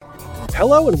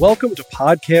Hello and welcome to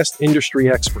Podcast Industry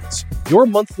Experts, your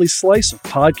monthly slice of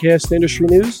podcast industry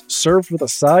news served with a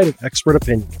side of expert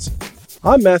opinions.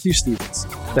 I'm Matthew Stevens,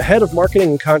 the head of marketing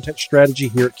and content strategy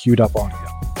here at Queued Up Audio.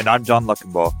 And I'm John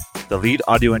Luckenbaugh, the lead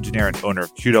audio engineer and owner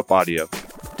of Queued Up Audio.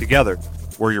 Together,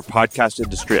 we're your podcast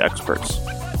industry experts.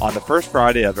 On the first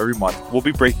Friday of every month, we'll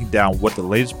be breaking down what the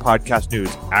latest podcast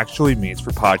news actually means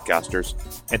for podcasters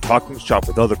and talking shop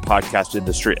with other podcast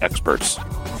industry experts.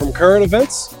 From current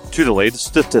events to the latest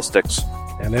statistics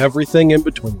and everything in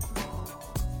between.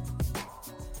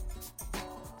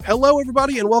 Hello,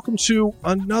 everybody, and welcome to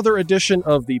another edition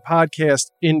of the Podcast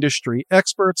Industry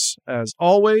Experts. As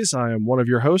always, I am one of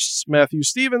your hosts, Matthew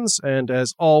Stevens, and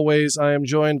as always, I am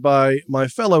joined by my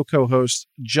fellow co-host,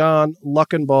 John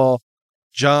Luckenbaugh.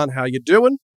 John, how you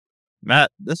doing?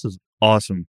 Matt, this is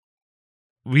awesome.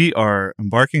 We are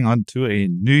embarking onto a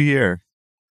new year.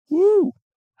 Woo!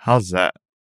 How's that?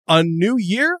 A new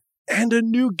year and a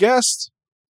new guest.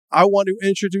 I want to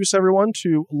introduce everyone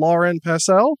to Lauren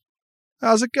Passell.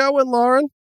 How's it going, Lauren?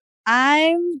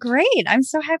 I'm great. I'm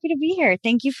so happy to be here.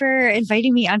 Thank you for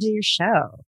inviting me onto your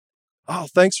show. Oh,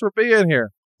 thanks for being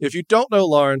here. If you don't know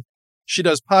Lauren, she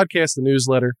does Podcast the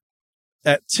Newsletter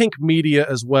at Tink Media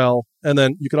as well. And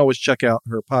then you can always check out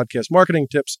her podcast marketing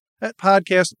tips at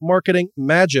Podcast Marketing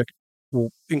Magic. We'll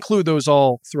include those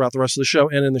all throughout the rest of the show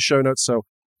and in the show notes. So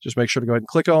just make sure to go ahead and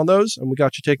click on those, and we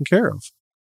got you taken care of.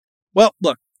 Well,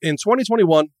 look, in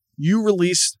 2021, you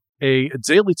released a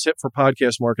daily tip for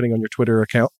podcast marketing on your Twitter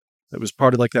account. It was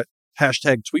part of like that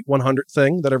hashtag tweet 100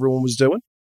 thing that everyone was doing.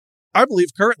 I believe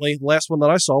currently, the last one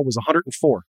that I saw was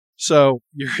 104. So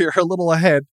you're a little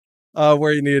ahead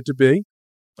where you needed to be.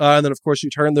 And then, of course,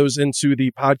 you turn those into the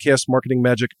Podcast Marketing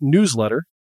Magic newsletter.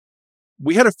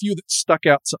 We had a few that stuck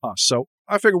out to us. So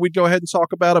I figured we'd go ahead and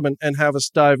talk about them and have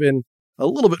us dive in a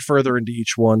little bit further into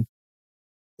each one.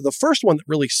 The first one that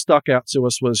really stuck out to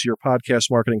us was your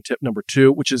podcast marketing tip number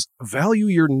 2, which is value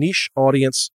your niche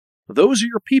audience. Those are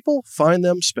your people. Find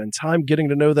them, spend time getting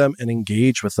to know them, and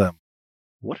engage with them.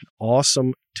 What an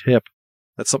awesome tip.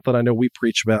 That's something I know we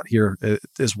preach about here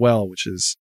as well, which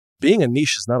is being a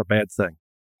niche is not a bad thing.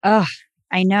 Oh,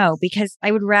 I know, because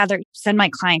I would rather send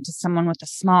my client to someone with a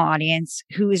small audience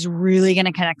who is really going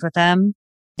to connect with them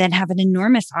than have an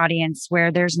enormous audience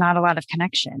where there's not a lot of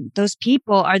connection. Those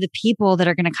people are the people that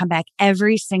are going to come back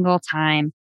every single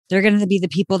time. They're going to be the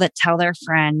people that tell their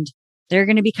friend. They're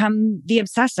going to become the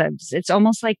obsessives. It's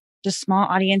almost like the small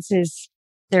audiences,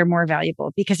 they're more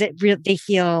valuable because they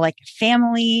feel like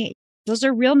family. Those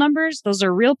are real numbers. Those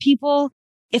are real people.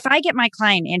 If I get my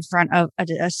client in front of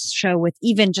a show with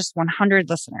even just 100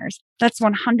 listeners, that's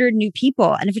 100 new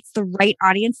people. And if it's the right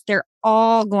audience, they're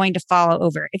all going to follow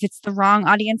over. If it's the wrong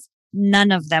audience,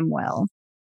 none of them will.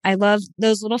 I love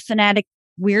those little fanatic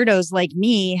weirdos like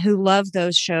me who love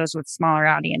those shows with smaller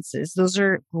audiences. Those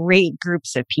are great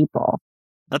groups of people.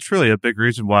 That's really a big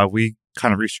reason why we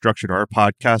kind of restructured our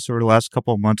podcast over the last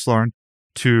couple of months, Lauren,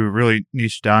 to really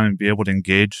niche down and be able to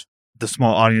engage the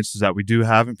small audiences that we do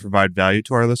have and provide value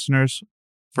to our listeners.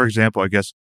 For example, I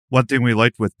guess one thing we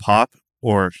liked with Pop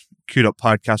or Queued Up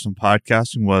Podcast and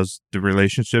Podcasting was the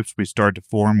relationships we started to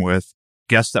form with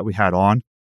guests that we had on.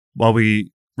 While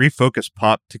we refocused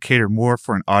Pop to cater more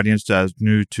for an audience that is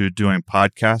new to doing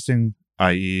podcasting,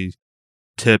 i.e.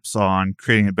 tips on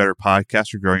creating a better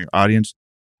podcast or growing your audience,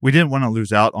 we didn't want to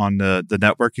lose out on the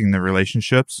networking, the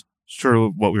relationships, sort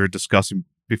of what we were discussing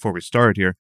before we started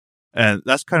here. And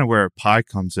that's kind of where PI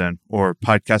comes in, or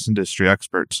podcast industry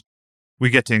experts. We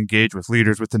get to engage with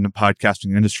leaders within the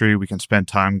podcasting industry. We can spend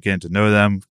time getting to know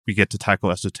them. We get to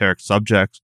tackle esoteric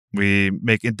subjects. We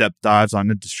make in-depth dives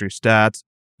on industry stats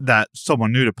that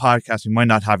someone new to podcasting might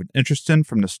not have an interest in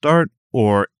from the start,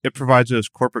 or it provides those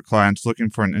corporate clients looking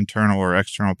for an internal or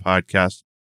external podcast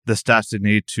the stats they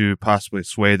need to possibly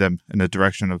sway them in the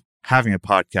direction of having a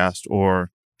podcast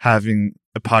or having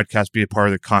a podcast be a part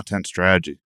of their content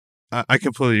strategy. I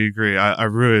completely agree. I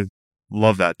really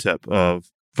love that tip of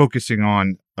focusing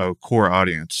on a core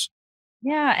audience.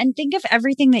 Yeah. And think of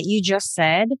everything that you just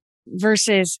said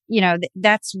versus,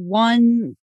 that's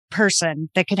one person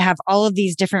that could have all of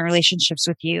these different relationships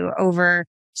with you over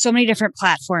so many different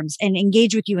platforms and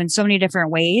engage with you in so many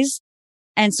different ways.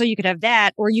 And so you could have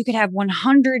that, or you could have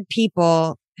 100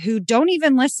 people who don't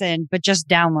even listen, but just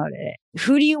downloaded it.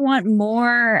 Who do you want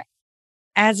more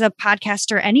as a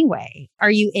podcaster anyway?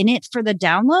 Are you in it for the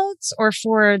downloads or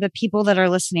for the people that are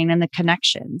listening and the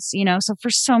connections? So for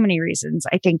so many reasons,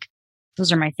 I think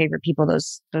those are my favorite people,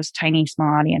 those tiny,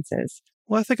 small audiences.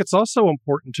 Well, I think it's also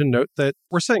important to note that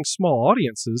we're saying small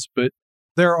audiences, but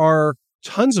there are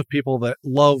tons of people that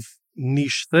love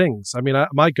niche things. I mean,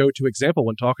 my go-to example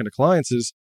when talking to clients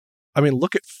is,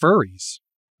 look at furries.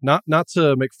 Not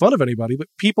to make fun of anybody, but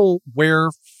people wear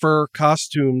fur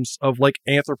costumes of like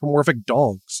anthropomorphic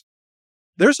dogs.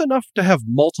 There's enough to have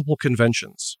multiple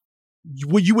conventions.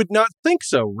 You would not think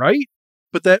so, right?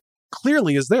 But that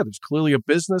clearly is there. There's clearly a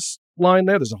business line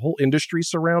there. There's a whole industry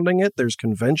surrounding it. There's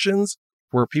conventions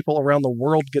where people around the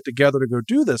world get together to go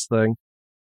do this thing.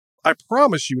 I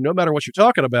promise you, no matter what you're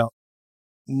talking about,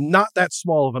 not that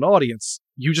small of an audience.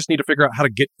 You just need to figure out how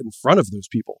to get in front of those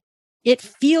people. It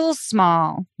feels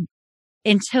small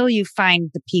until you find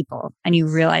the people and you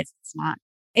realize it's not.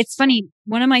 It's funny.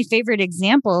 One of my favorite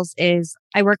examples is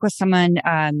I work with someone,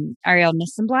 Ariel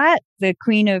Nissenblatt, the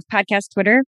queen of podcast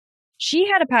Twitter. She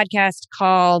had a podcast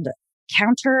called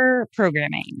Counter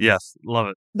Programming. Yes, love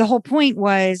it. The whole point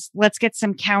was, let's get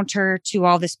some counter to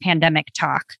all this pandemic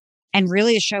talk. And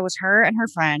really, the show was her and her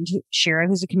friend, Shira,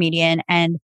 who's a comedian.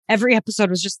 And every episode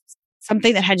was just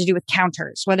something that had to do with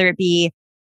counters, whether it be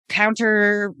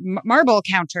counter marble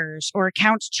counters or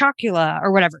count chocula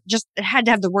or whatever. Just it had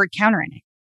to have the word counter in it.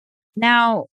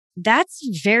 Now, that's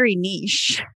very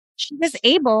niche. She was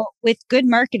able, with good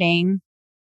marketing,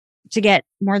 to get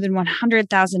more than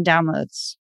 100,000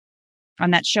 downloads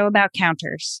on that show about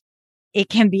counters. It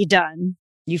can be done.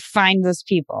 You find those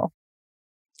people.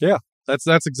 Yeah, that's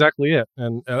exactly it.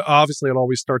 And obviously, it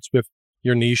always starts with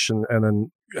your niche and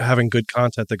then having good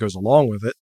content that goes along with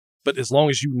it. But as long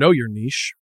as you know your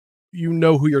niche, you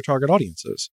know who your target audience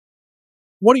is.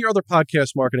 One of your other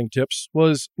podcast marketing tips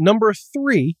was number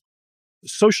 3,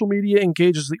 social media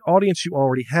engages the audience you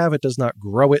already have. It does not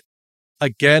grow it.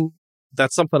 Again,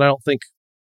 that's something I don't think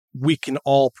we can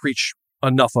all preach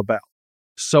enough about.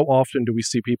 So often do we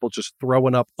see people just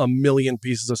throwing up a million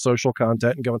pieces of social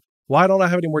content and going, why don't I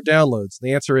have any more downloads?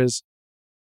 The answer is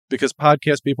because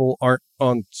podcast people aren't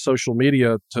on social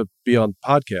media to be on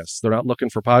podcasts. They're not looking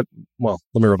for well,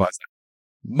 let me revise that.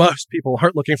 Most people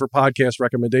aren't looking for podcast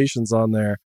recommendations on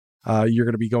there. You're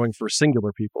going to be going for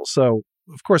singular people. So,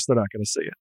 of course, they're not going to see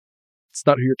it. It's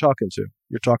not who you're talking to.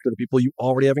 You're talking to the people you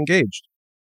already have engaged.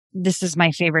 This is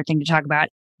my favorite thing to talk about.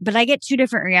 But I get 2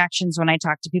 different reactions when I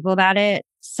talk to people about it.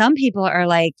 Some people are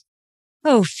like,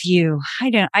 oh, phew, I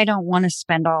don't want to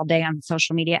spend all day on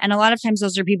social media. And a lot of times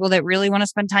those are people that really want to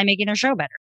spend time making their show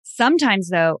better. Sometimes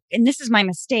though, and this is my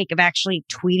mistake of actually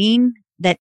tweeting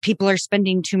that people are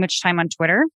spending too much time on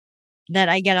Twitter, that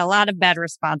I get a lot of bad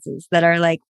responses that are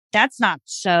like, that's not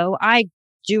so. I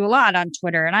do a lot on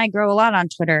Twitter and I grow a lot on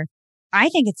Twitter. I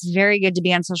think it's very good to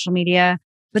be on social media.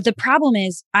 But the problem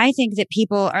is, I think that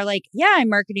people are like, yeah, I'm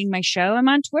marketing my show. I'm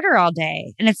on Twitter all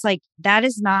day. And it's like, that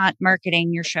is not marketing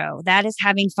your show. That is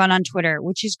having fun on Twitter,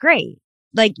 which is great.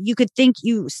 Like you could think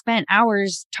you spent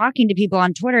hours talking to people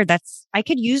on Twitter. I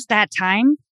could use that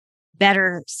time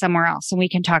better somewhere else. And we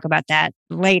can talk about that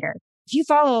later. If you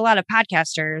follow a lot of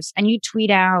podcasters and you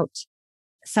tweet out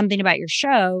something about your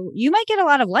show, you might get a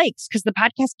lot of likes because the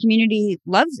podcast community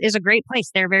is a great place.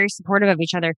 They're very supportive of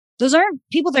each other. Those aren't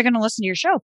people that are going to listen to your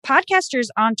show. Podcasters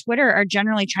on Twitter are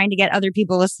generally trying to get other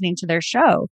people listening to their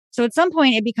show. So at some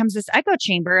point it becomes this echo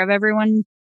chamber of everyone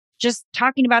just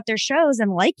talking about their shows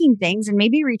and liking things and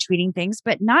maybe retweeting things,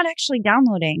 but not actually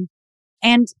downloading.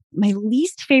 And my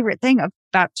least favorite thing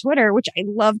about Twitter, which I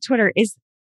love Twitter, is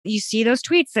you see those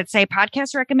tweets that say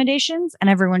podcast recommendations and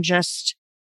everyone just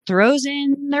throws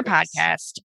in their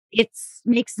podcast. It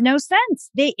makes no sense.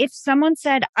 If someone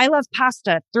said, I love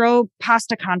pasta, throw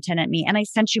pasta content at me and I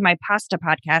sent you my pasta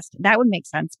podcast, that would make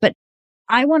sense. But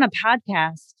I want a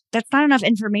podcast. That's not enough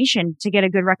information to get a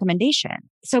good recommendation.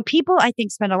 So people, I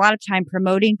think, spend a lot of time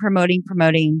promoting,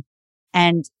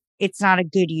 and it's not a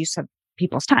good use of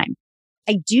people's time.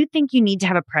 I do think you need to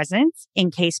have a presence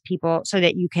in case people, so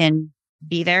that you can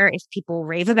be there if people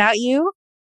rave about you.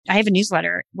 I have a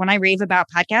newsletter. When I rave about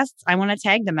podcasts, I want to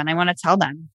tag them and I want to tell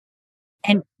them.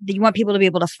 And you want people to be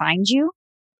able to find you.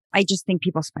 I just think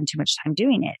people spend too much time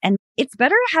doing it. And it's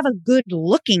better to have a good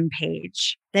looking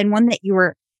page than one that you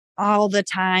were all the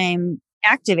time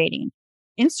activating.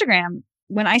 Instagram,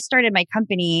 when I started my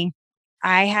company,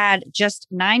 I had just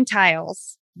 9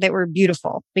 tiles that were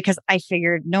beautiful because I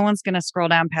figured no one's going to scroll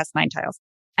down past 9 tiles.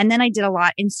 And then I did a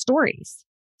lot in stories.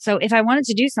 So if I wanted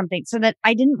to do something so that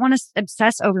I didn't want to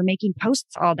obsess over making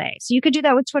posts all day. So you could do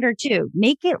that with Twitter too.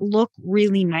 Make it look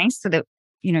really nice so that,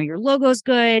 your logo's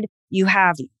good. You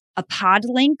have a pod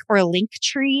link or a link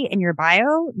tree in your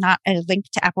bio, not a link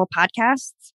to Apple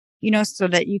Podcasts, so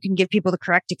that you can give people the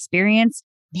correct experience,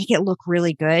 make it look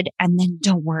really good, and then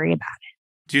don't worry about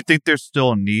it. Do you think there's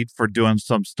still a need for doing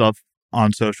some stuff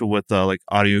on social with like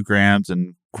audiograms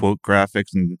and quote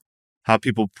graphics and how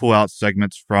people pull out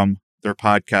segments from their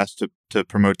podcast to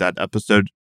promote that episode?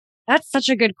 That's such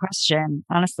a good question,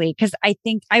 honestly, because I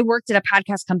think I worked at a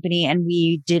podcast company and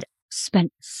we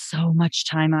spent so much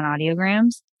time on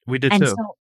audiograms. We did And too.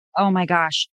 so, oh my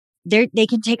gosh, they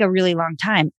can take a really long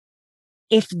time.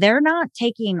 If they're not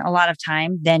taking a lot of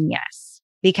time, then yes,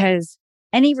 because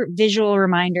any visual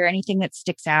reminder, anything that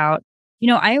sticks out,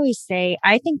 I always say,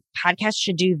 I think podcasts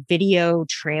should do video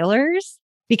trailers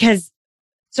because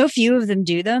so few of them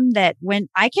do them that when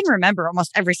I can remember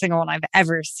almost every single one I've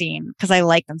ever seen because I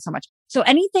like them so much. So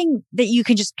anything that you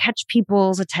can just catch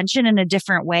people's attention in a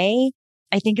different way,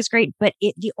 I think is great. But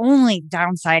the only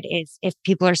downside is if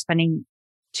people are spending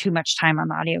too much time on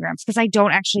the audiograms, because I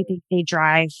don't actually think they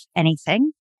drive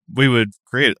anything. We would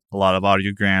create a lot of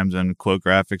audiograms and quote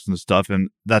graphics and stuff. And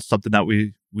that's something that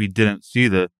we didn't see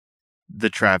the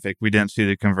traffic. We didn't see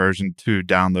the conversion to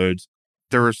downloads.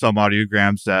 There were some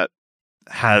audiograms that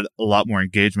had a lot more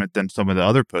engagement than some of the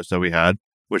other posts that we had,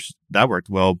 which that worked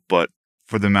well. But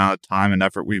for the amount of time and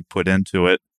effort we put into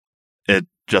it, it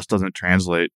just doesn't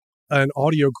translate. An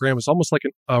audiogram is almost like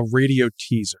a radio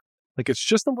teaser. Like it's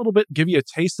just a little bit, give you a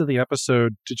taste of the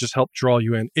episode to just help draw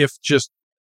you in. If just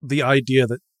the idea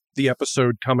that the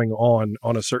episode coming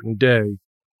on a certain day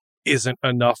isn't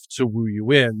enough to woo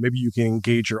you in, maybe you can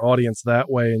engage your audience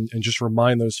that way and just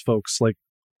remind those folks like,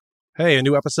 hey, a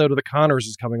new episode of The Connors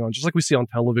is coming on, just like we see on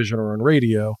television or on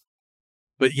radio.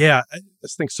 But yeah, I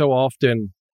just think so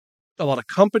often a lot of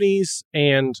companies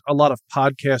and a lot of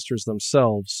podcasters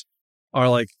themselves are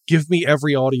like, give me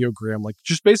every audiogram, like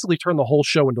just basically turn the whole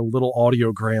show into little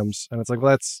audiograms. And it's like,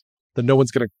 well, then no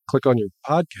one's going to click on your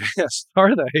podcast,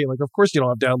 are they? Like, of course you don't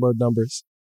have download numbers.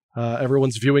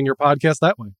 Everyone's viewing your podcast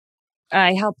that way.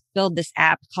 I helped build this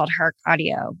app called Hark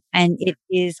Audio, and it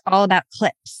is all about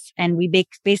clips. And we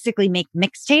basically make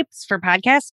mixtapes for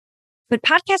podcasts, but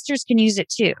podcasters can use it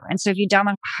too. And so if you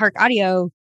download Hark Audio,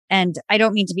 and I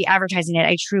don't mean to be advertising it,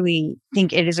 I truly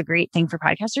think it is a great thing for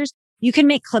podcasters. You can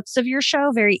make clips of your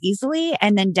show very easily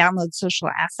and then download social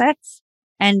assets.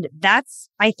 And that's,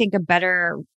 I think, a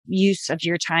better use of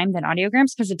your time than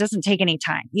audiograms because it doesn't take any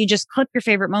time. You just clip your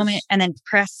favorite moment and then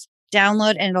press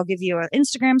download and it'll give you an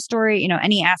Instagram story,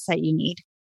 any asset you need.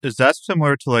 Is that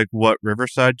similar to like what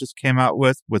Riverside just came out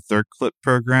with their clip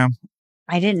program?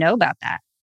 I didn't know about that.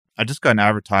 I just got an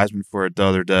advertisement for it the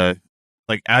other day.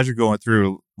 Like as you're going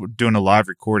through doing a live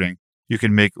recording, you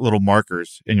can make little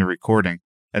markers in your recording.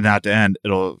 And at the end,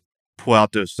 it'll pull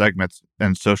out those segments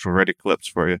and social ready clips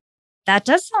for you. That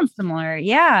does sound similar.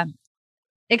 Yeah.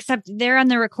 Except they're on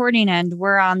the recording end.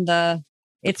 We're on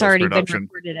it's already been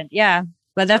recorded. Yeah.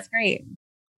 But that's great.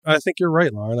 I think you're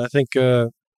right, Lauren. I think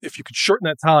if you could shorten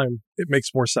that time, it makes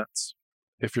more sense.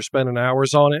 If you're spending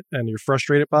hours on it and you're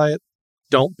frustrated by it,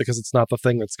 don't, because it's not the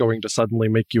thing that's going to suddenly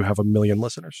make you have 1 million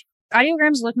listeners.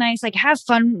 Audiograms look nice. Like have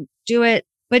fun, do it,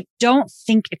 but don't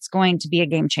think it's going to be a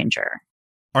game changer.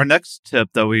 Our next tip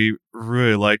that we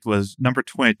really liked was number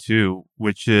 22,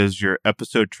 which is your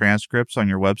episode transcripts on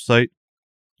your website.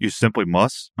 You simply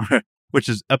must, which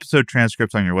is episode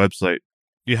transcripts on your website.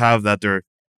 You have that they're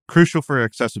crucial for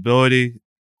accessibility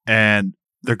and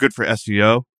they're good for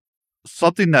SEO.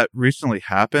 Something that recently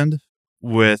happened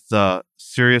with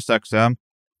SiriusXM,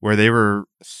 where they were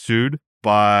sued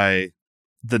by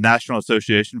the National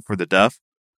Association for the Deaf,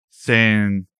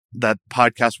 saying that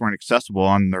podcasts weren't accessible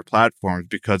on their platforms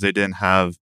because they didn't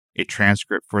have a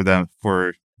transcript for them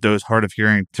for those hard of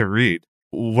hearing to read.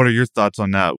 What are your thoughts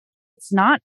on that? It's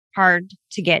not hard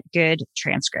to get good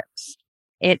transcripts.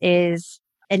 It is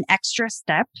an extra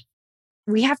step.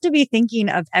 We have to be thinking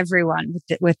of everyone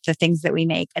with the things that we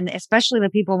make, and especially the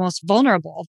people most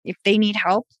vulnerable. If they need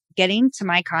help getting to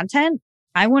my content,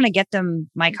 I want to get them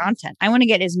my content. I want to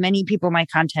get as many people my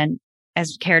content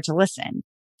as care to listen.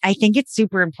 I think it's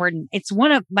super important. It's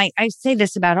I say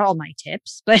this about all my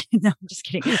tips, but no, I'm just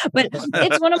kidding. But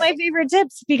it's one of my favorite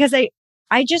tips because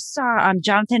I just saw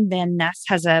Jonathan Van Ness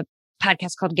has a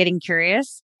podcast called Getting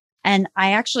Curious. And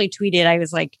I actually tweeted, I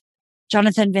was like,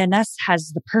 Jonathan Van Ness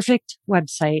has the perfect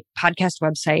podcast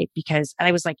website, because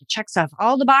I was like, it checks off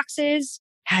all the boxes,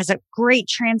 has a great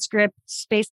transcript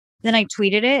space. Then I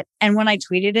tweeted it. And when I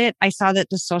tweeted it, I saw that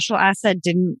the social asset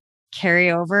didn't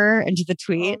carry over into the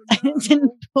tweet. Oh, no. It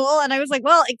didn't pull. And I was like,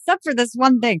 well, except for this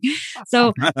one thing.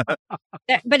 So,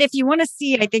 but if you want to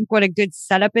see, I think what a good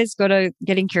setup is, go to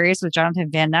Getting Curious with Jonathan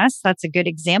Van Ness. That's a good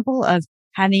example of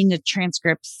having the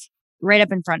transcripts right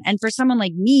up in front. And for someone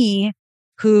like me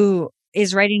who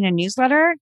is writing a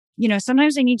newsletter,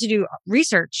 sometimes I need to do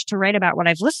research to write about what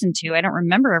I've listened to. I don't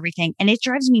remember everything. And it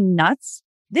drives me nuts.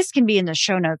 This can be in the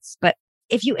show notes, but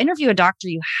if you interview a doctor,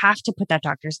 you have to put that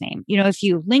doctor's name. If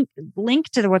you link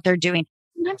to what they're doing,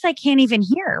 sometimes I can't even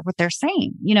hear what they're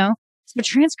saying, you know? So a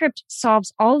transcript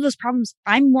solves all of those problems.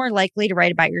 I'm more likely to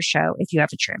write about your show if you have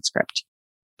a transcript.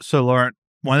 So, Lauren,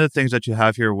 one of the things that you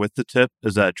have here with the tip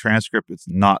is that a transcript is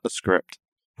not a script.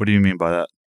 What do you mean by that?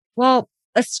 Well,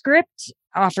 a script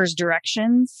offers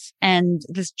directions, and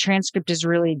this transcript is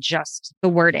really just the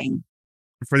wording.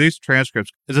 For these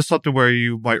transcripts, is this something where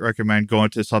you might recommend going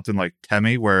to something like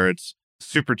Temi, where it's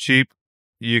super cheap?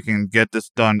 You can get this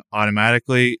done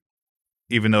automatically,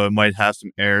 even though it might have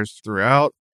some errors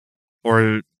throughout?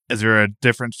 Or is there a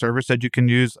different service that you can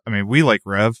use? I mean, we like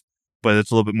Rev, but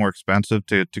it's a little bit more expensive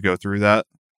to go through that.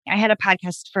 I had a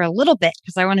podcast for a little bit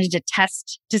because I wanted to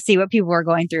test to see what people were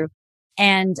going through.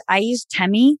 And I used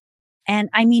Temi. And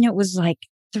I mean, it was like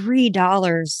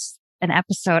 $3 an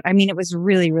episode. I mean, it was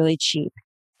really, really cheap.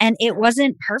 And it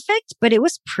wasn't perfect, but it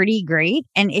was pretty great.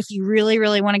 And if you really,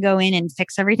 really want to go in and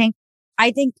fix everything,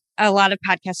 I think a lot of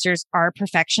podcasters are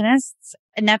perfectionists.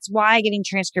 And that's why getting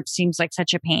transcripts seems like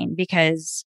such a pain,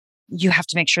 because you have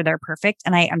to make sure they're perfect.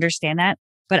 And I understand that.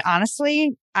 But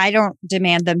honestly, I don't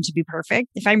demand them to be perfect.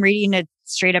 If I'm reading a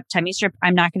straight up Temi script,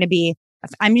 I'm just going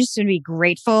to be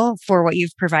grateful for what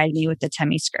you've provided me with the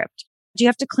Temi script. Do you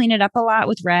have to clean it up a lot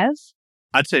with Rev?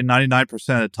 I'd say 99% of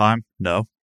the time, no.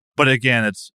 But again,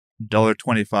 it's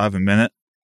 $1.25 a minute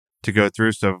to go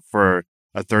through. So for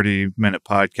a 30-minute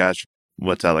podcast,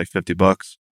 what's that, like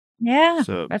 $50? Yeah.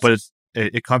 So, but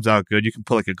it comes out good. You can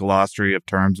put like a glossary of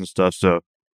terms and stuff. So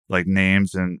like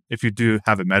names. And if you do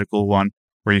have a medical one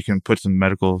where you can put some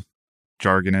medical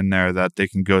jargon in there that they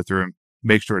can go through and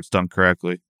make sure it's done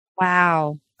correctly.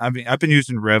 Wow. I mean, I've been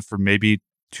using Rev for maybe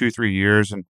 2-3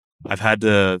 years, and I've had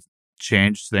to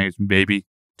change things maybe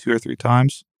 2 or 3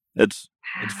 times. It's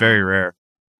very rare.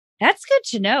 That's good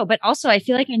to know. But also, I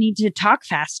feel like I need to talk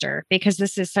faster because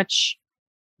this is such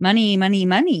money, money,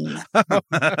 money.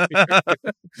 I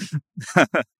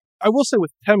will say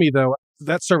with Temi, though,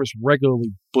 that service regularly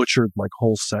butchered like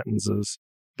whole sentences.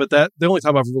 But the only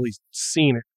time I've really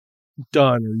seen it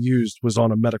done or used was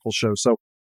on a medical show. So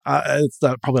it's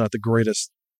probably not the greatest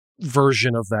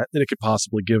version of that it could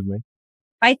possibly give me.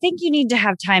 I think you need to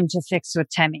have time to fix with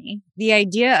Temi. The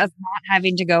idea of not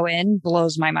having to go in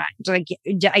blows my mind. Like,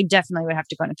 I definitely would have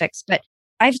to go in and fix. But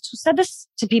I've said this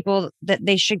to people that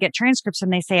they should get transcripts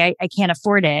and they say, I can't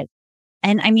afford it.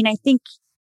 And I mean, I think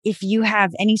if you have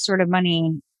any sort of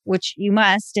money, which you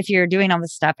must if you're doing all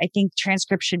this stuff, I think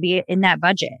transcripts should be in that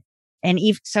budget. And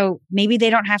so maybe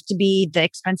they don't have to be the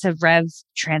expensive Rev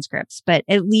transcripts, but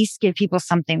at least give people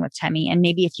something with Temi. And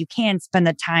maybe if you can, spend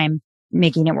the time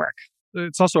making it work.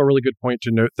 It's also a really good point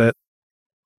to note that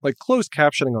like closed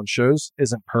captioning on shows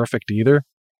isn't perfect either.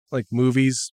 Like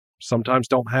movies sometimes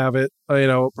don't have it,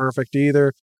 perfect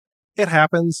either. It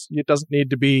happens. It doesn't need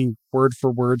to be word for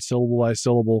word, syllable by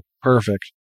syllable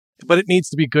perfect, but it needs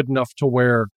to be good enough to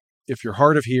where if you're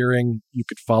hard of hearing, you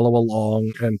could follow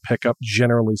along and pick up,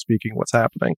 generally speaking, what's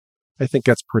happening. I think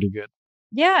that's pretty good.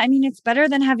 Yeah. I mean, it's better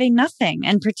than having nothing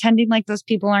and pretending like those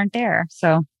people aren't there.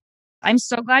 So I'm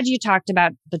so glad you talked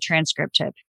about the transcript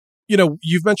tip.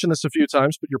 You've mentioned this a few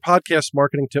times, but your podcast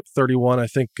marketing tip 31, I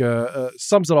think,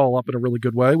 sums it all up in a really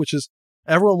good way, which is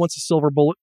everyone wants a silver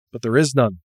bullet, but there is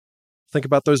none. Think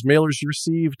about those mailers you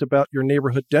received about your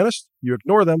neighborhood dentist. You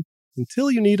ignore them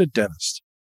until you need a dentist.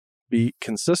 Be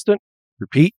consistent,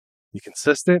 repeat, be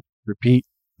consistent, repeat,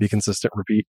 be consistent,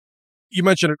 repeat. You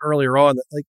mentioned it earlier on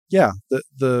that,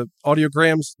 the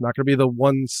audiogram's not going to be the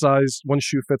one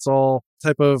shoe fits all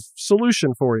type of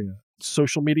solution for you.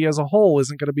 Social media as a whole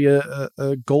isn't going to be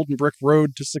a golden brick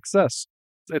road to success.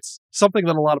 It's something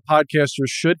that a lot of podcasters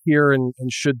should hear and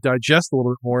should digest a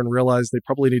little bit more and realize they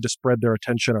probably need to spread their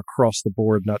attention across the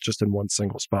board, not just in one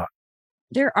single spot.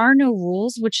 There are no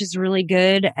rules, which is really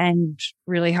good and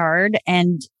really hard.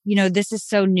 And, this is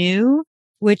so new,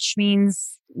 which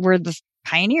means we're the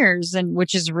pioneers, and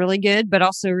which is really good, but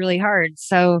also really hard.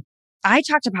 So I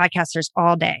talk to podcasters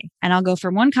all day, and I'll go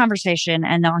from one conversation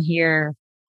and I'll hear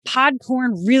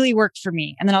Podcorn really worked for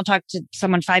me. And then I'll talk to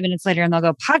someone 5 minutes later and they'll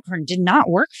go, Podcorn did not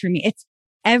work for me.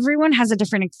 Everyone has a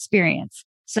different experience.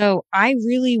 So I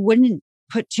really wouldn't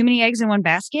put too many eggs in one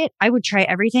basket. I would try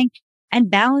everything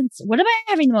and balance. What am I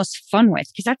having the most fun with?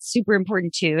 Because that's super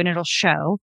important too. And it'll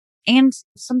show. And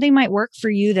something might work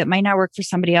for you that might not work for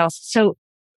somebody else. So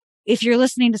if you're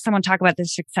listening to someone talk about their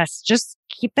success, just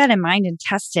keep that in mind and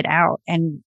test it out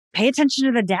and pay attention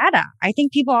to the data. I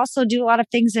think people also do a lot of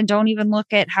things and don't even look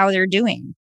at how they're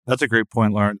doing. That's a great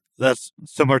point, Lauren. That's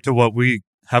similar to what we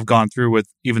have gone through with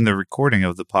even the recording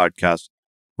of the podcast,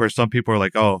 where some people are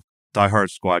like, oh, Die Hard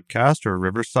Squadcast or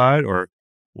Riverside, or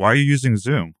why are you using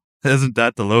Zoom? Isn't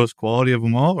that the lowest quality of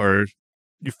them all? Or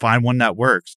you find one that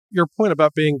works. Your point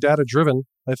about being data driven,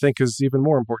 I think, is even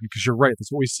more important because you're right.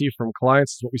 That's what we see from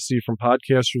clients. It's what we see from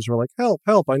podcasters who are like,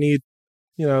 help, I need,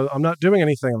 I'm not doing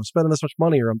anything. I'm spending this much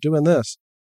money or I'm doing this.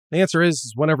 The answer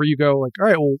is whenever you go like, all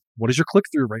right, well, what is your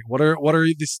click-through rate? What are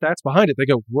the stats behind it? They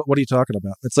go, what are you talking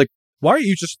about? It's like, why are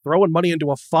you just throwing money into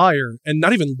a fire and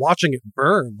not even watching it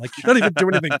burn? Like, you're not even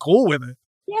doing anything cool with it.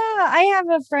 Yeah, I have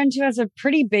a friend who has a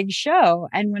pretty big show.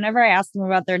 And whenever I ask them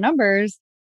about their numbers,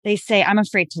 they say, I'm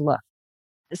afraid to look.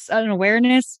 It's an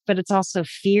awareness, but it's also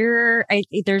fear.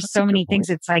 There's That's so a good many point. things.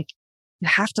 It's like, you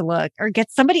have to look or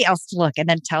get somebody else to look and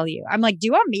then tell you. I'm like, do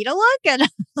you want me to look? And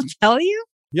I'll tell you.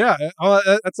 Yeah,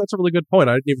 that's a really good point.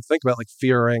 I didn't even think about like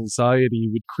fear or anxiety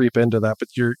would creep into that, but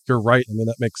you're right. I mean,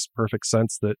 that makes perfect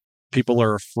sense that people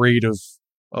are afraid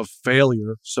of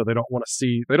failure, so they don't want to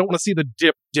see the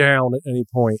dip down at any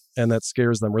point, and that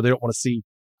scares them, or they don't want to see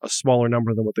a smaller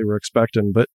number than what they were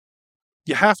expecting. But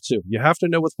you have to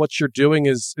know if what you're doing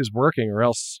is working, or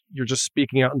else you're just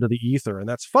speaking out into the ether, and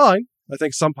that's fine. I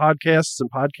think some podcasts and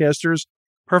podcasters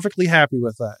perfectly happy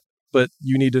with that, but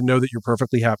you need to know that you're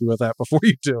perfectly happy with that before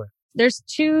you do it. There's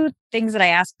two things that I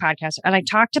ask podcasters, and I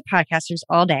talk to podcasters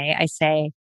all day. I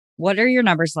say, what are your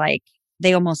numbers like?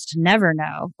 They almost never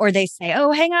know. Or they say,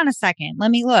 oh, hang on a second.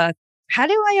 Let me look. How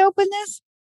do I open this?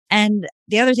 And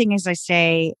the other thing is I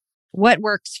say, what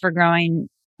works for growing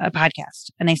a podcast?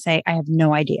 And they say, I have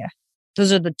no idea.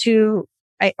 Those are the two,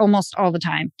 almost all the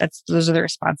time. Those are the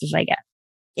responses I get.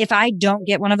 If I don't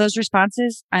get one of those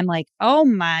responses, I'm like, oh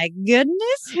my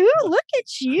goodness, look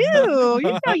at you.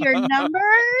 You know your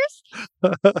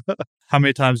numbers. How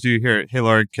many times do you hear it? Hey,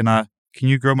 Lauren, can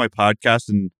you grow my podcast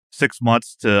in 6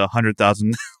 months to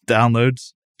 100,000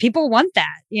 downloads? People want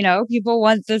that, people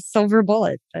want the silver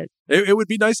bullet. But it would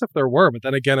be nice if there were, but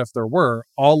then again, if there were,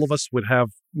 all of us would have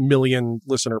million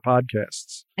listener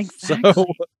podcasts. Exactly. So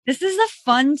this is a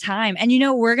fun time. And,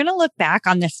 we're going to look back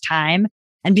on this time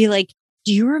and be like,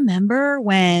 do you remember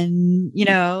when,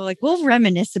 we'll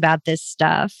reminisce about this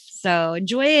stuff. So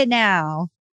enjoy it now.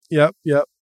 Yep.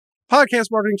 Podcast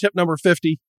marketing tip number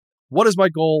 50. What is my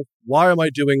goal? Why am I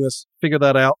doing this? Figure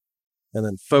that out and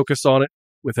then focus on it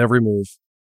with every move.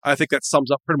 I think that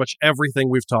sums up pretty much everything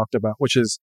we've talked about, which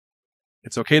is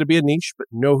it's okay to be a niche, but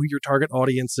know who your target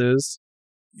audience is.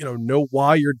 Know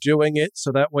why you're doing it.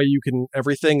 So that way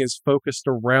everything is focused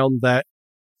around that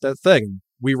thing.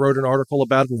 We wrote an article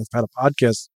about it and we've had a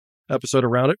podcast episode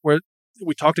around it where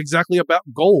we talked exactly about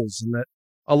goals, and that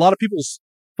a lot of people's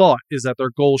thought is that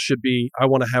their goal should be, I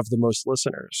want to have the most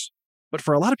listeners. But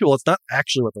for a lot of people, it's not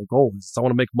actually what their goal is. It's, I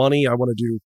want to make money. I want to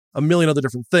do a million other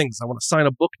different things. I want to sign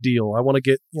a book deal. I want to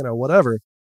get, whatever.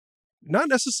 Not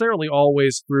necessarily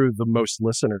always through the most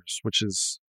listeners, which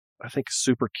is, I think,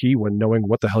 super key when knowing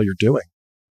what the hell you're doing.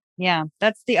 Yeah,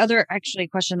 that's the other actually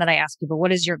question that I ask people.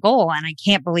 What is your goal? And I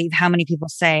can't believe how many people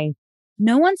say,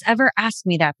 no one's ever asked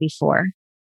me that before.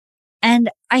 And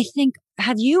I think,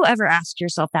 have you ever asked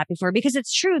yourself that before? Because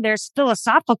it's true. There's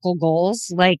philosophical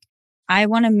goals like, I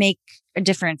want to make a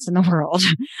difference in the world.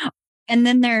 And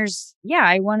then there's,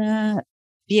 I want to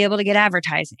be able to get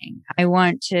advertising. I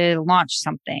want to launch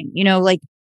something,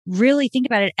 really think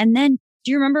about it. And then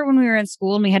do you remember when we were in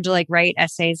school and we had to write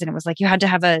essays and it was like, you had to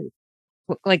have a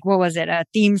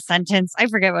theme sentence? I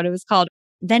forget what it was called.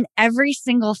 Then every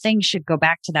single thing should go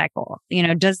back to that goal.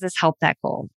 Does this help that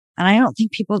goal? And I don't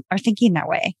think people are thinking that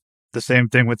way. The same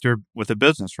thing with a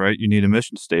business, right? You need a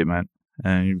mission statement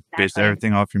and you base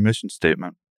everything off your mission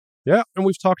statement. Yeah. And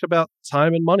we've talked about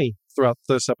time and money throughout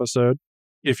this episode.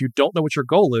 If you don't know what your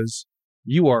goal is,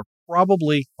 you are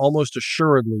probably almost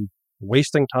assuredly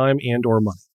wasting time and or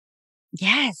money.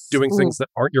 Yes. Doing things that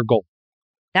aren't your goal.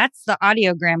 That's the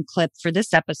audiogram clip for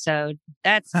this episode.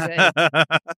 That's good.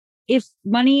 If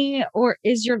money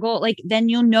is your goal, then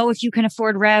you'll know if you can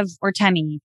afford Rev or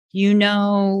Temi.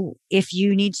 If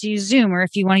you need to use Zoom or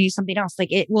if you want to use something else.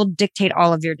 It will dictate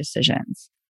all of your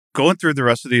decisions. Going through the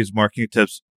rest of these marketing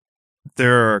tips,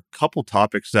 there are a couple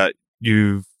topics that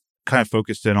you've kind of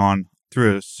focused in on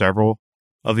through several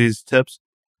of these tips.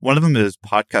 One of them is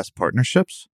podcast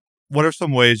partnerships. What are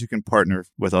some ways you can partner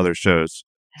with other shows?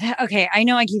 Okay, I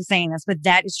know I keep saying this, but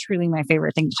that is truly my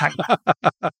favorite thing to talk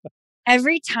about.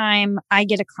 Every time I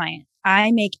get a client,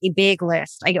 I make a big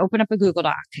list. I open up a Google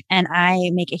Doc and I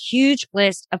make a huge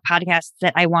list of podcasts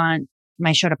that I want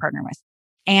my show to partner with.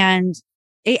 And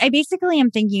I basically am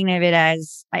thinking of it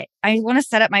as I want to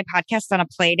set up my podcast on a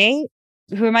play date.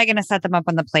 Who am I going to set them up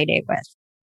on the play date with?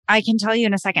 I can tell you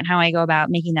in a second how I go about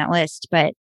making that list,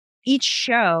 but each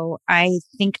show, I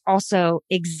think also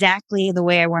exactly the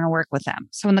way I want to work with them.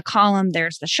 So in the column,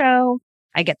 there's the show.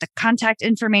 I get the contact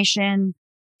information.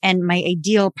 and my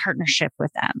ideal partnership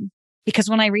with them. Because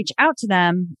when I reach out to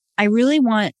them, I really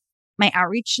want my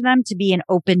outreach to them to be an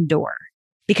open door.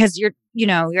 Because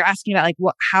you're asking about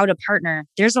how to partner.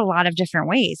 There's a lot of different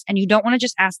ways, and you don't want to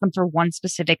just ask them for one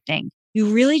specific thing. You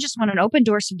really just want an open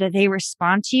door so that they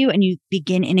respond to you and you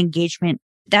begin an engagement.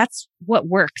 That's what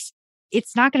works.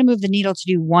 It's not going to move the needle to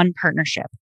do one partnership.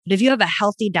 But if you have a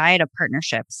healthy diet of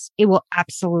partnerships, it will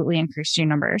absolutely increase your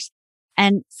numbers.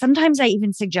 And sometimes I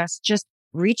even suggest just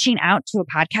reaching out to a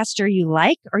podcaster you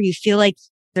like, or you feel like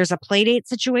there's a play date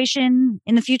situation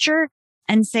in the future,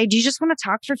 and say, do you just want to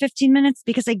talk for 15 minutes?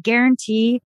 Because I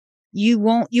guarantee you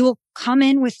will come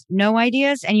in with no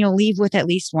ideas and you'll leave with at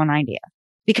least one idea,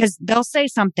 because they'll say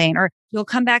something, or you'll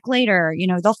come back later.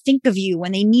 They'll think of you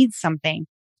when they need something.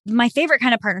 My favorite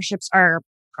kind of partnerships are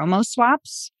promo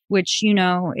swaps, which,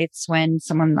 it's when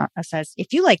someone says,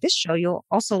 if you like this show, you'll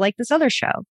also like this other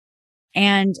show.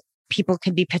 And people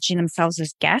could be pitching themselves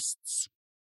as guests.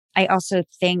 I also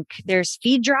think there's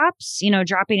feed drops,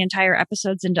 dropping entire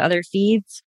episodes into other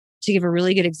feeds. To give a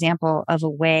really good example of a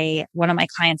way one of my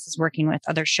clients is working with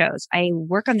other shows. I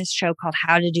work on this show called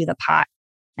How to Do the Pot,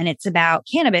 and it's about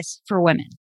cannabis for women.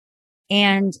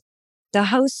 And the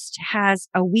host has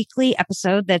a weekly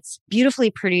episode that's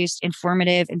beautifully produced,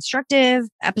 informative, instructive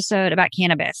episode about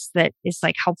cannabis that is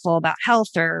helpful about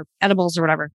health or edibles or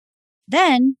whatever.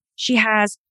 Then she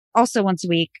has also once a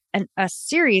week a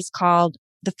series called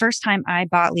The First Time I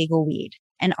Bought Legal Weed.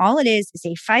 And all it is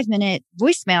a 5-minute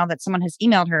voicemail that someone has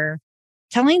emailed her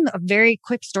telling a very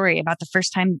quick story about the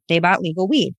first time they bought legal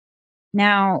weed.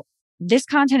 Now, this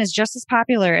content is just as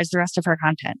popular as the rest of her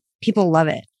content. People love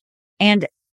it. And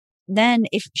then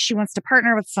if she wants to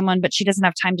partner with someone, but she doesn't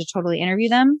have time to totally interview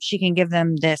them, she can give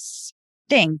them this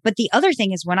thing. But the other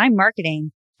thing is when I'm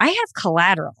marketing, I have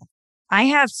collateral. I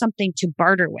have something to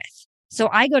barter with. So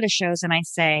I go to shows and I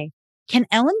say, can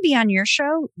Ellen be on your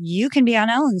show? You can be on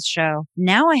Ellen's show.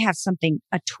 Now I have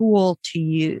a tool to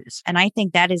use. And I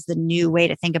think that is the new way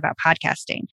to think about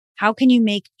podcasting. How can you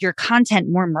make your content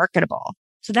more marketable?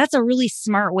 So that's a really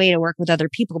smart way to work with other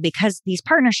people, because these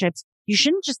partnerships, you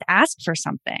shouldn't just ask for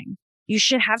something. You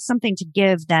should have something to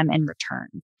give them in return.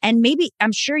 And maybe,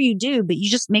 I'm sure you do, but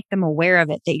you just make them aware of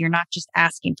it, that you're not just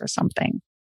asking for something.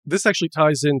 This actually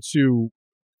ties into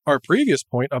our previous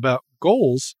point about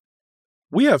goals.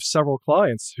 We have several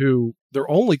clients who their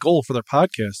only goal for their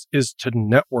podcast is to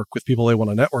network with people they want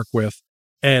to network with.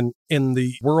 And in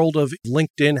the world of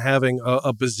LinkedIn having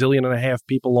a bazillion and a half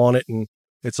people on it, and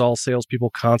it's all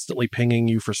salespeople constantly pinging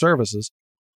you for services,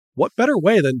 what better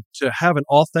way than to have an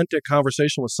authentic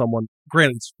conversation with someone?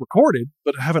 Granted, it's recorded,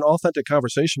 but have an authentic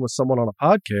conversation with someone on a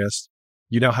podcast.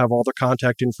 You now have all their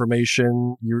contact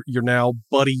information. You're now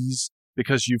buddies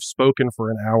because you've spoken for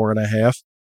an hour and a half.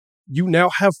 You now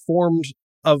have formed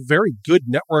a very good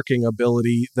networking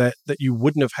ability that you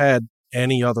wouldn't have had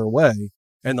any other way.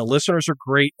 And the listeners are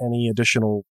great. Any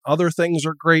additional other things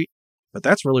are great. But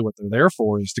that's really what they're there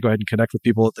for, is to go ahead and connect with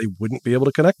people that they wouldn't be able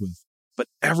to connect with. But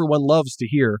everyone loves to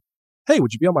hear, hey,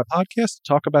 would you be on my podcast to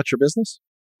talk about your business?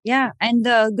 Yeah. And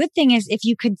the good thing is, if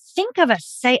you could think of a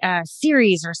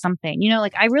series or something,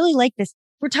 I really like this.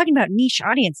 We're talking about niche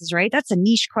audiences, right? That's a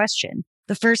niche question.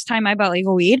 The first time I bought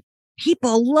legal weed,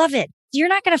 people love it. You're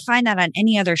not going to find that on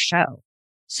any other show.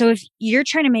 So if you're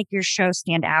trying to make your show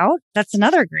stand out, that's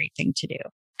another great thing to do.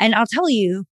 And I'll tell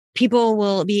you, people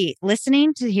will be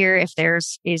listening to hear if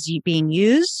theirs is being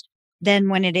used. Then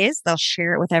when it is, they'll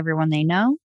share it with everyone they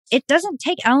know. It doesn't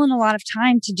take Ellen a lot of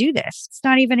time to do this. It's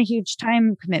not even a huge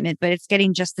time commitment, but it's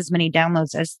getting just as many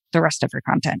downloads as the rest of her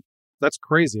content. That's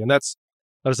crazy. And that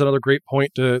is another great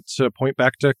point to point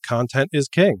back to content is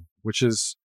king, which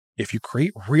is, if you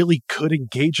create really good,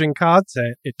 engaging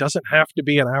content, it doesn't have to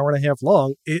be an hour and a half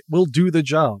long. It will do the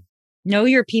job. Know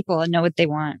your people and know what they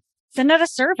want. Send out a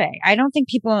survey. I don't think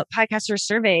podcasters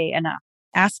survey enough.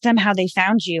 Ask them how they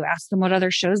found you. Ask them what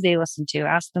other shows they listen to.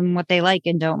 Ask them what they like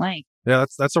and don't like. Yeah,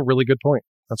 that's a really good point.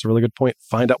 That's a really good point.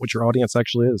 Find out what your audience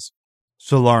actually is.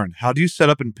 So, Lauren, how do you set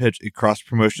up and pitch a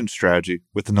cross-promotion strategy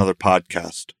with another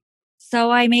podcast?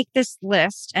 So I make this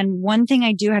list. And one thing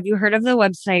I do, have you heard of the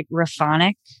website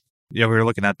Raphonic? Yeah, we were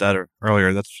looking at that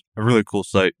earlier. That's a really cool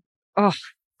site. Oh,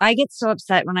 I get so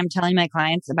upset when I'm telling my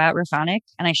clients about Raphonic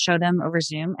and I show them over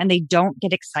Zoom and they don't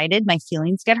get excited. My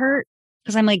feelings get hurt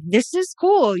because I'm like, this is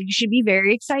cool. You should be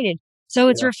very excited. So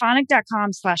it's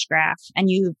raphonic.com/graph, and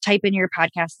you type in your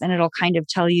podcast and it'll kind of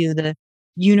tell you the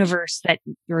universe that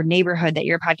your neighborhood that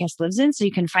your podcast lives in. So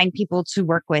you can find people to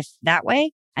work with that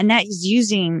way. And that is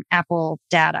using Apple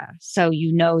data. So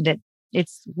you know that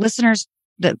it's listeners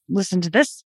that listen to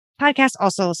this podcast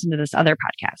also listen to this other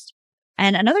podcast.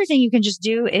 And another thing you can just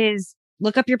do is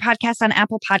look up your podcast on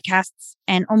Apple Podcasts,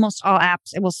 and almost all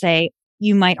apps, it will say,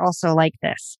 you might also like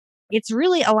this. It's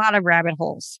really a lot of rabbit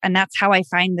holes. And that's how I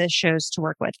find the shows to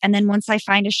work with. And then once I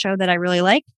find a show that I really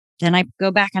like, then I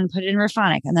go back and put it in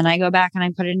Raphonic. And then I go back and I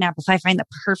put it in Apple. If I find the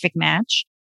perfect match.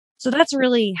 So that's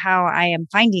really how I am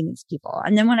finding these people.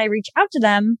 And then when I reach out to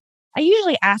them, I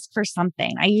usually ask for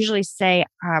something. I usually say,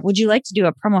 would you like to do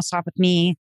a promo swap with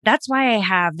me? That's why I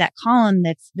have that column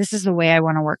this is the way I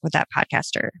want to work with that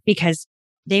podcaster, because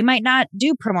they might not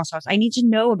do promo swaps. I need to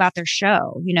know about their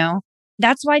show,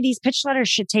 That's why these pitch letters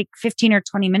should take 15 or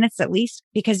 20 minutes at least,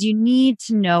 because you need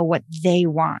to know what they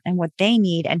want and what they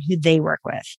need and who they work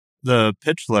with. The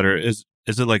pitch letter, is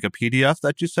it like a PDF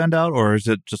that you send out, or is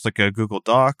it just like a Google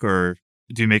Doc, or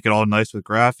do you make it all nice with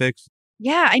graphics?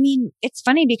 Yeah. I mean, it's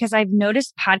funny because I've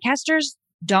noticed podcasters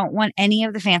don't want any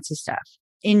of the fancy stuff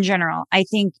in general. I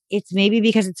think it's maybe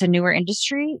because it's a newer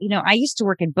industry. I used to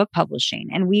work in book publishing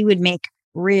and we would make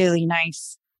really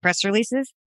nice press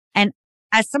releases. And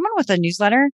as someone with a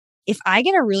newsletter, if I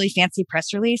get a really fancy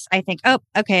press release, I think, oh,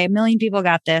 okay, 1 million people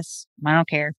got this. I don't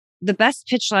care. The best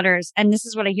pitch letters, and this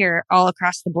is what I hear all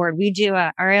across the board. We do,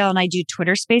 Ariel and I do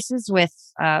Twitter spaces with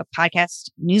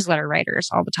podcast newsletter writers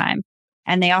all the time.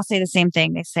 And they all say the same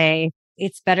thing. They say,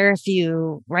 it's better if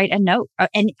you write a note,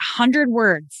 and 100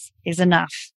 words is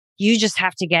enough. You just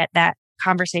have to get that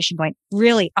conversation going.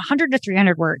 Really, 100 to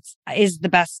 300 words is the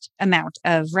best amount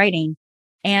of writing.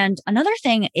 And another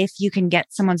thing, if you can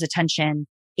get someone's attention,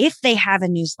 if they have a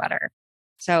newsletter.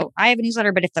 So I have a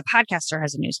newsletter, but if the podcaster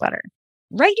has a newsletter,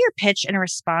 write your pitch in a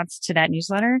response to that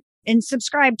newsletter and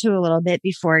subscribe to a little bit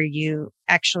before you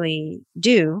actually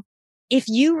do. If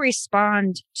you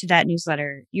respond to that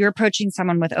newsletter, you're approaching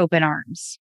someone with open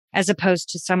arms as opposed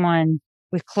to someone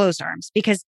with closed arms,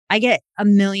 because I get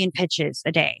 1 million pitches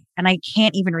a day and I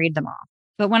can't even read them all.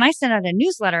 But when I send out a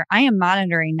newsletter, I am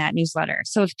monitoring that newsletter.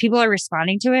 So if people are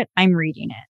responding to it, I'm reading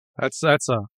it. That's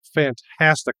a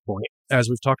fantastic point. As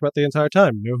we've talked about the entire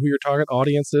time, know who your target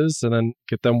audience is and then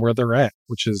get them where they're at,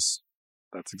 that's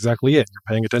exactly it. You're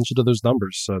paying attention to those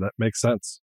numbers. So that makes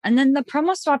sense. And then the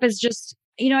promo swap is just,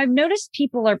 I've noticed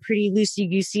people are pretty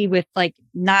loosey-goosey with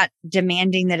not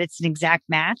demanding that it's an exact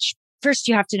match. First,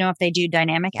 you have to know if they do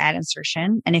dynamic ad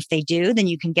insertion. And if they do, then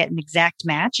you can get an exact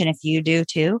match. And if you do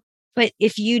too. But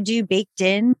if you do baked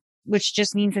in, which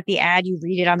just means that the ad, you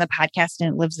read it on the podcast and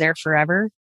it lives there forever,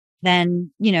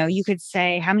 then, you could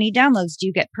say, how many downloads do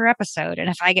you get per episode? And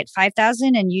if I get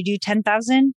 5,000 and you do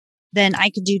 10,000, then I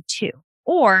could do 2.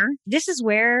 Or this is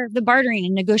where the bartering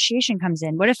and negotiation comes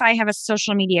in. What if I have a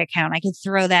social media account? I could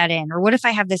throw that in. Or what if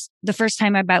I have the first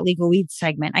time I bought legal weed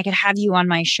segment? I could have you on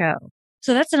my show.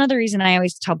 So that's another reason I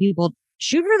always tell people,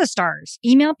 shoot for the stars.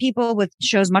 Email people with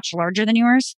shows much larger than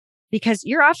yours, because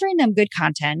you're offering them good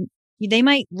content. They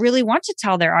might really want to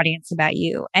tell their audience about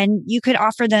you, and you could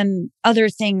offer them other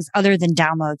things other than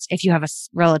downloads if you have a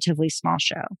relatively small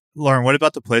show. Lauren, what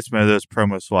about the placement of those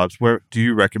promo swaps? Where do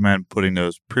you recommend putting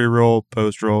those? Pre-roll,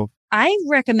 post-roll? I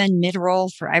recommend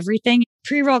mid-roll for everything.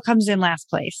 Pre-roll comes in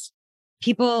last place.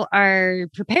 People are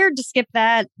prepared to skip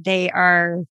that. They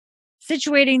are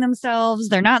situating themselves.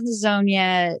 They're not in the zone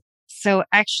yet. So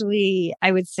actually,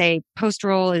 I would say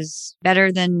post-roll is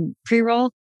better than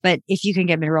pre-roll. But if you can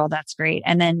get mid-roll, that's great.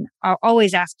 And then I'll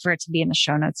always ask for it to be in the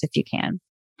show notes if you can.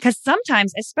 Because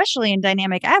sometimes, especially in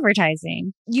dynamic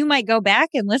advertising, you might go back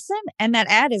and listen and that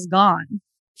ad is gone.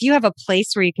 If you have a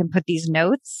place where you can put these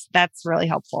notes, that's really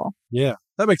helpful. Yeah,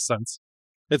 that makes sense.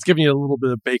 It's giving you a little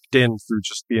bit of baked in through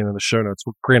just being in the show notes.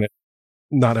 Well, granted,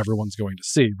 not everyone's going to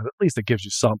see, but at least it gives you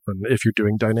something if you're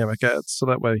doing dynamic ads. So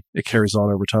that way it carries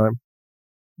on over time.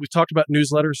 We talked about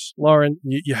newsletters. Lauren,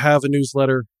 you have a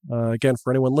newsletter. Again,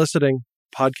 for anyone listening,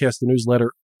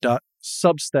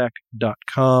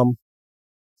 podcastthenewsletter.substack.com.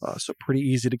 So pretty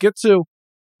easy to get to.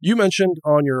 You mentioned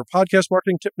on your podcast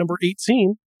marketing tip number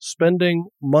 18, spending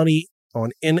money on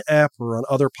in-app or on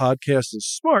other podcasts is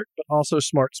smart, but also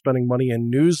smart spending money in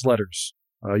newsletters.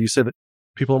 You say that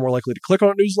people are more likely to click on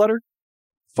a newsletter,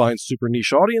 find super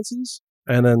niche audiences,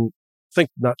 and then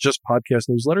think not just podcast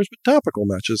newsletters, but topical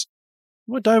matches.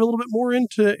 You want to dive a little bit more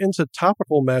into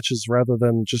topical matches rather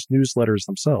than just newsletters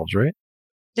themselves, right?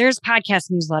 There's podcast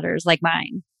newsletters like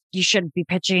mine. You shouldn't be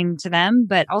pitching to them,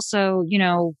 but also,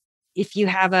 if you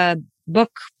have a book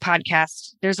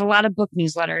podcast, there's a lot of book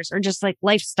newsletters or just like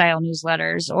lifestyle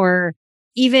newsletters, or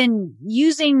even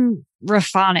using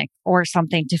Raphonic or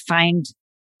something to find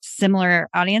similar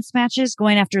audience matches,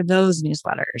 going after those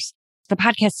newsletters. The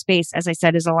podcast space, as I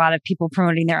said, is a lot of people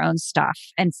promoting their own stuff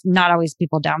and it's not always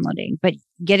people downloading, but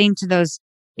getting to those,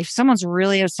 if someone's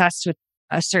really obsessed with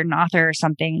a certain author or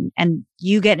something and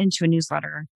you get into a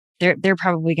newsletter, they're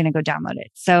probably going to go download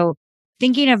it. So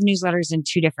thinking of newsletters in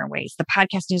two different ways, the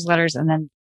podcast newsletters and then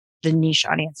the niche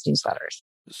audience newsletters.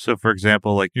 So, for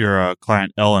example, like your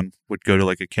client Ellen would go to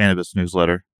like a cannabis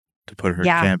newsletter to put her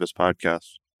cannabis podcast.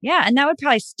 Yeah. And that would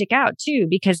probably stick out too,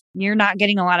 because you're not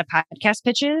getting a lot of podcast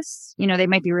pitches. They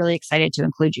might be really excited to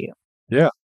include you. Yeah.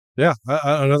 Yeah.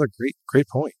 Another great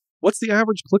point. What's the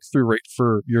average click-through rate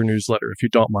for your newsletter, if you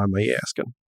don't mind me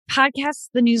asking? Podcasts,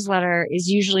 the newsletter is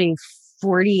usually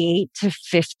 48 to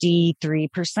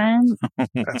 53%.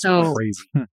 So,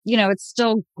 crazy. It's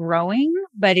still growing,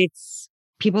 but it's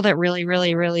people that really,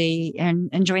 really, really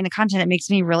enjoying the content. It makes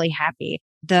me really happy.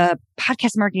 The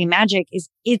podcast marketing magic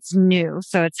it's new,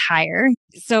 so it's higher.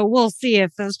 So we'll see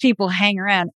if those people hang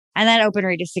around. And that open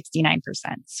rate is 69%.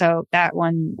 So that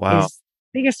one is the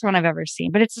biggest one I've ever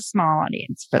seen, but it's a small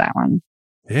audience for that one.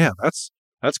 Yeah, that's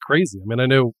crazy. I mean, I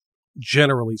know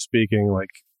generally speaking, like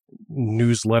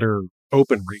newsletter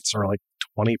open rates are like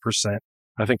 20%,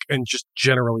 I think, and just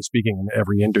generally speaking in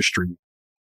every industry.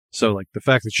 So like the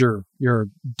fact that you're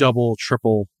double,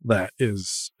 triple that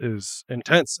is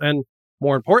intense. And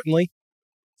more importantly,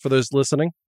 for those listening,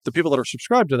 the people that are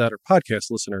subscribed to that are podcast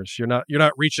listeners. You're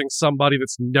not reaching somebody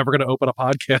that's never going to open a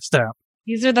podcast app.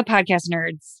 These are the podcast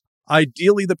nerds.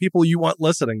 Ideally, the people you want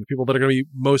listening, the people that are going to be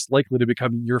most likely to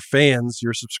become your fans,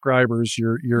 your subscribers,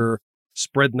 your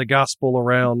spreading the gospel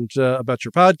around about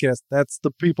your podcast. That's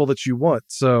the people that you want.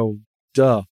 So,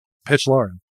 pitch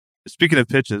Lauren. Speaking of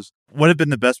pitches, what have been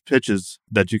the best pitches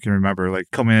that you can remember, like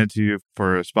coming into you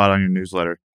for a spot on your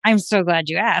newsletter? I'm so glad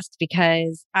you asked,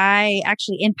 because I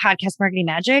actually, in Podcast Marketing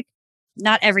Magic,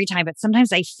 not every time, but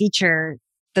sometimes I feature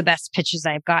the best pitches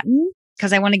I've gotten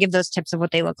because I want to give those tips of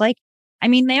what they look like. I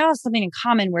mean, they all have something in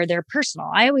common where they're personal.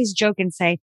 I always joke and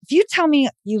say, if you tell me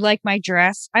you like my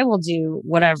dress, I will do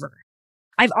whatever.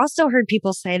 I've also heard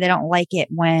people say they don't like it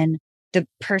when the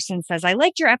person says, I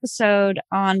liked your episode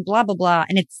on blah, blah, blah.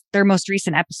 And it's their most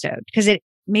recent episode because it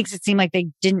makes it seem like they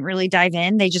didn't really dive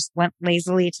in. They just went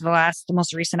lazily to the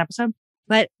most recent episode.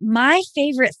 But my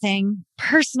favorite thing,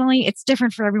 personally, it's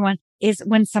different for everyone, is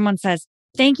when someone says,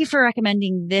 thank you for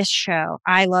recommending this show.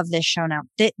 I love this show now.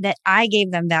 That I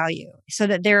gave them value so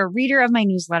that they're a reader of my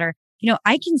newsletter.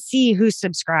 I can see who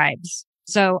subscribes.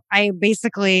 So I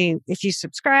basically, if you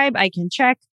subscribe, I can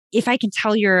check. If I can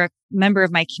tell you're a member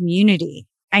of my community,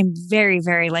 I'm very,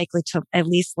 very likely to at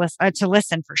least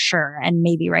listen for sure and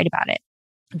maybe write about it.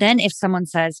 Then if someone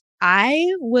says, I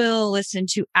will listen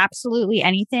to absolutely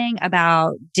anything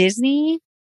about Disney,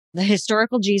 the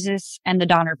historical Jesus, and the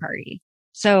Donner Party.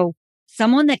 So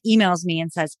someone that emails me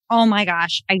and says, oh my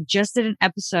gosh, I just did an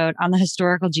episode on the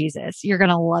historical Jesus. You're going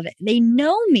to love it. They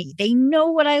know me. They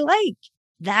know what I like.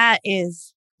 That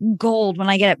is gold when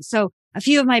I get it. So a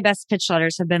few of my best pitch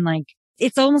letters have been like,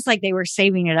 it's almost like they were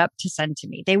saving it up to send to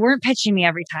me. They weren't pitching me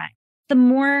every time. The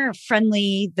more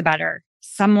friendly, the better.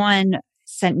 Someone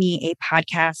sent me a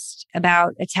podcast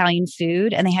about Italian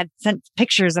food and they had sent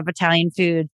pictures of Italian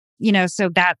food, so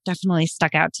that definitely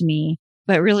stuck out to me.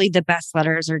 But really the best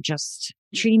letters are just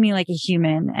treating me like a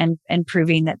human and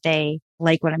proving that they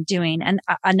like what I'm doing. And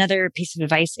another piece of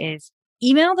advice is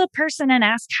email the person and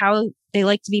ask how they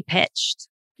like to be pitched.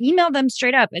 Email them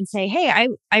straight up and say, hey,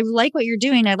 I like what you're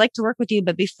doing. I'd like to work with you.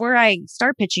 But before I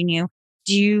start pitching you,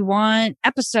 do you want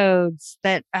episodes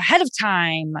that ahead of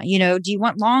time? Do you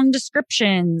want long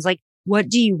descriptions? Like, what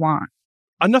do you want?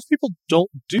 Enough people don't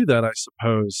do that, I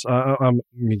suppose. I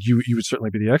mean, you would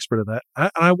certainly be the expert of that. And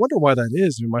I wonder why that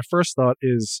is. I mean, my first thought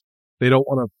is they don't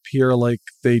want to appear like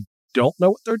they don't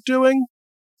know what they're doing.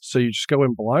 So you just go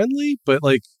in blindly. But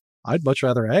like, I'd much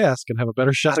rather ask and have a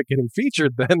better shot at getting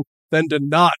featured than to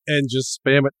not and just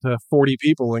spam it to 40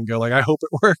 people and go like, I hope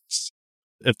it works.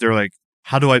 If they're like,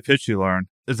 how do I pitch you, Lauren?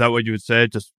 Is that what you would say?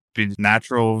 Just be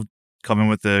natural, come in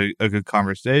with a good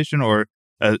conversation? Or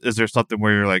is there something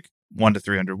where you're like 1 to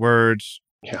 300 words?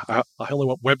 Yeah, I only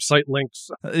want website links.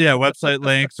 Yeah, website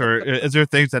links. Or is there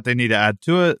things that they need to add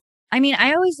to it? I mean,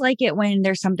 I always like it when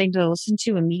there's something to listen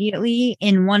to immediately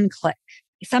in one click.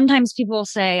 Sometimes people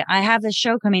say, I have this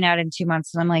show coming out in 2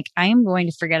 months. And I'm like, I am going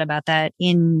to forget about that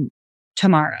in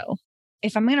tomorrow.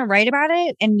 If I'm going to write about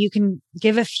it and you can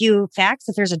give a few facts,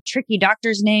 if there's a tricky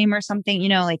doctor's name or something,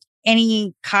 like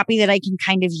any copy that I can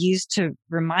kind of use to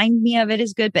remind me of it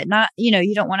is good, but not,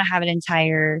 you don't want to have an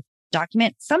entire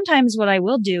document. Sometimes what I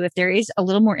will do, if there is a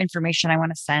little more information I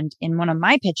want to send in one of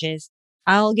my pitches,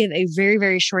 I'll give a very,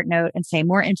 very short note and say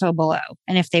more info below.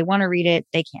 And if they want to read it,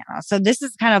 they can. So this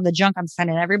is kind of the junk I'm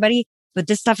sending everybody, but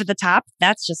this stuff at the top,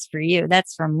 that's just for you.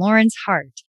 That's from Lauren's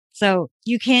heart. So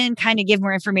you can kind of give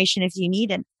more information if you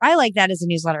need. And I like that as a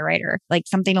newsletter writer, like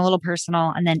something a little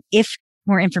personal. And then if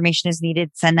more information is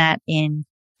needed, send that in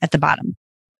at the bottom.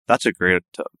 That's a great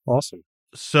tip. Awesome.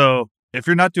 So if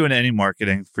you're not doing any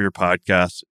marketing for your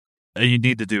podcast and you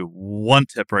need to do one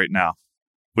tip right now,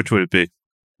 which would it be?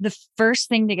 The first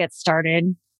thing to get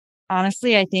started,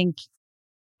 honestly, I think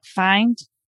find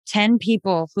 10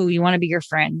 people who you want to be your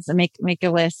friends and make a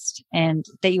list and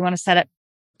that you want to set up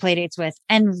play dates with,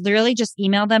 and literally just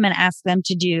email them and ask them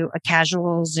to do a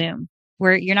casual Zoom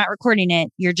where you're not recording it.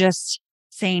 You're just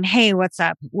saying, hey, what's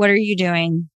up? What are you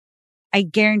doing? I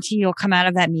guarantee you'll come out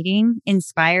of that meeting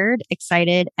inspired,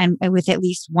 excited, and with at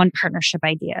least one partnership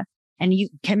idea. And you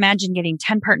can imagine getting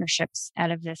 10 partnerships out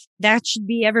of this. That should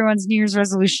be everyone's New Year's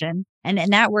resolution. And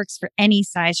that works for any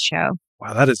size show.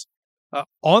 Wow, that is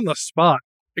on the spot.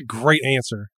 A great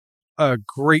answer. A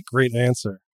great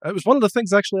answer. It was one of the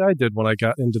things actually I did when I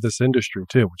got into this industry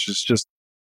too, which is just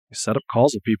set up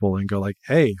calls with people and go like,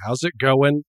 hey, how's it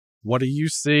going? What are you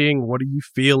seeing? What are you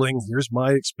feeling? Here's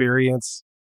my experience.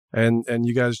 And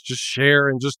you guys just share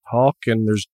and just talk, and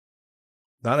there's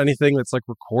not anything that's like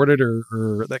recorded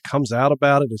or that comes out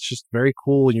about it. It's just very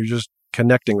cool, and you're just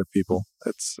connecting with people.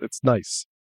 It's nice.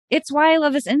 It's why I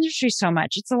love this industry so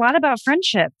much. It's a lot about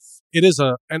friendships. It is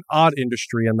an odd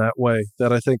industry in that way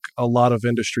that I think a lot of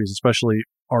industries, especially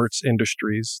arts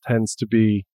industries, tends to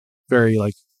be very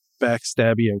like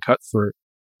backstabby and cutthroat.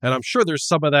 And I'm sure there's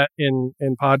some of that in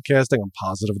podcasting. I'm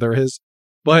positive there is.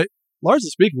 But largely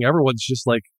speaking, everyone's just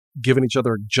like giving each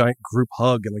other a giant group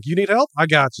hug and like, you need help? I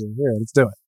got you. Here, let's do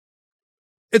it.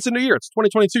 It's a new year. It's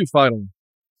 2022 finally.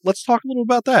 Let's talk a little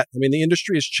about that. I mean, the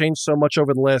industry has changed so much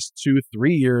over the last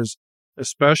 2-3 years,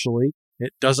 especially.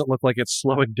 It doesn't look like it's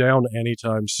slowing down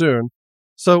anytime soon.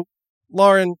 So,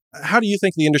 Lauren, how do you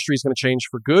think the industry is going to change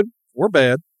for good or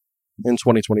bad in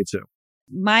 2022?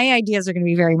 My ideas are going to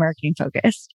be very marketing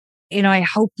focused. I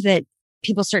hope that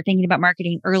people start thinking about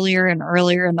marketing earlier and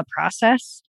earlier in the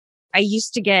process. I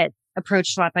used to get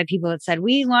approached a lot by people that said,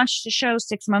 we launched a show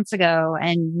 6 months ago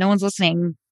and no one's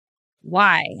listening.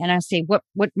 Why? And I say,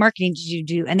 what marketing did you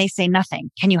do? And they say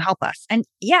nothing. Can you help us? And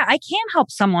yeah, I can help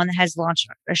someone that has launched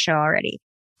a show already,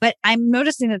 but I'm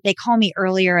noticing that they call me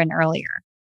earlier and earlier.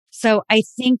 So I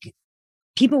think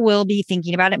people will be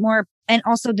thinking about it more. And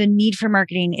also the need for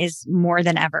marketing is more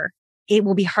than ever. It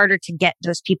will be harder to get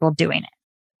those people doing it.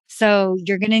 So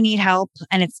you're going to need help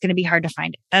and it's going to be hard to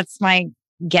find it. That's my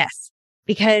guess,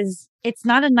 because it's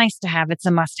not a nice to have. It's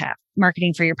a must have,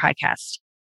 marketing for your podcast.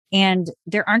 And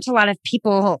there aren't a lot of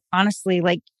people, honestly,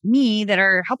 like me that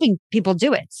are helping people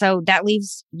do it. So that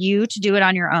leaves you to do it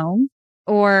on your own.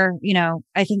 Or,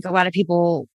 I think a lot of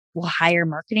people will hire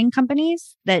marketing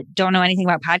companies that don't know anything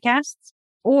about podcasts,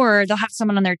 or they'll have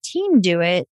someone on their team do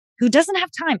it who doesn't have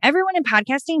time. Everyone in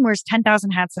podcasting wears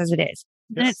 10,000 hats as it is.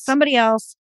 Yes. And it's somebody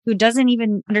else who doesn't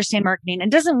even understand marketing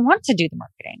and doesn't want to do the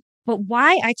marketing. But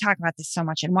why I talk about this so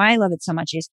much and why I love it so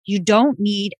much is you don't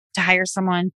need to hire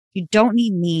someone. You don't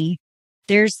need me.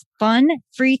 There's fun,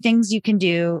 free things you can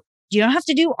do. You don't have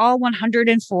to do all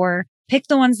 104. Pick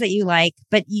the ones that you like,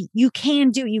 but you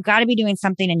can do it. You got to be doing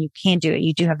something and you can do it.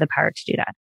 You do have the power to do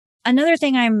that. Another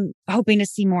thing I'm hoping to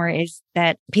see more is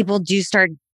that people do start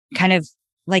kind of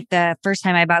like the first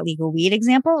time I bought legal weed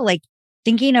example, like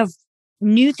thinking of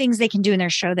new things they can do in their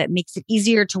show that makes it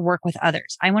easier to work with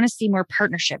others. I want to see more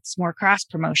partnerships, more cross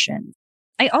promotion.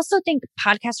 I also think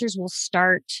podcasters will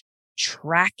start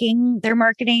tracking their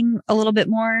marketing a little bit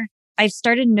more. I've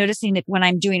started noticing that when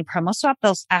I'm doing a promo swap,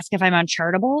 they'll ask if I'm on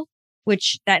Chartable,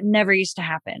 which that never used to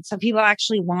happen. So people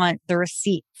actually want the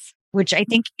receipts, which I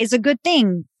think is a good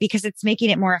thing because it's making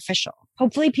it more official.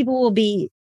 Hopefully people will be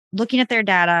looking at their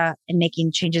data and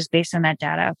making changes based on that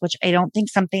data, which I don't think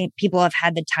something people have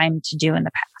had the time to do in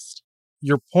the past.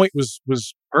 Your point was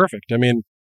perfect. I mean,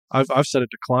 I've said it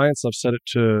to clients. I've said it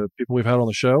to people we've had on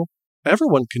the show.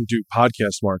 Everyone can do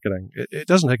podcast marketing. It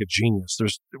doesn't take a genius.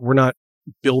 We're not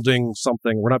building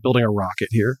something. We're not building a rocket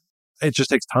here. It just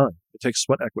takes time. It takes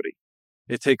sweat equity.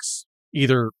 It takes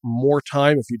either more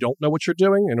time if you don't know what you're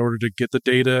doing in order to get the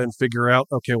data and figure out,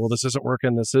 okay, well, this isn't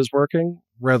working, this is working,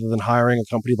 rather than hiring a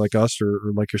company like us or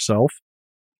like yourself.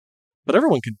 But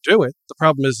everyone can do it. The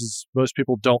problem is most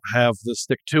people don't have the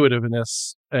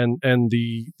stick-to-itiveness and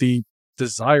the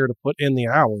desire to put in the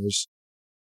hours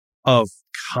of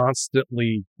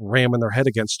constantly ramming their head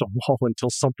against a wall until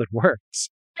something works.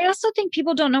 I also think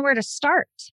people don't know where to start.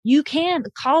 You can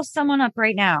call someone up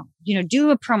right now,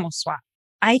 do a promo swap.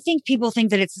 I think people think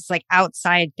that it's this like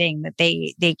outside thing that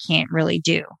they can't really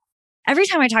do. Every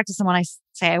time I talk to someone, I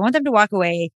say, I want them to walk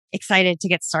away excited to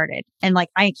get started. And like,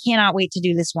 I cannot wait to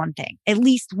do this one thing. At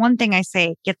least one thing I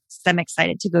say gets them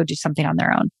excited to go do something on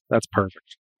their own. That's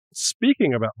perfect.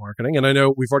 Speaking about marketing, and I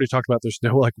know we've already talked about there's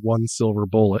no like one silver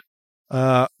bullet.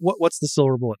 What's the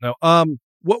silver bullet? No.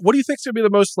 What do you think is going to be the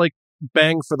most like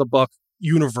bang for the buck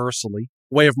universally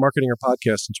way of marketing your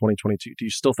podcast in 2022? Do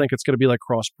you still think it's going to be like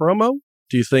cross promo?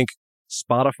 Do you think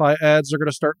Spotify ads are going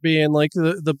to start being like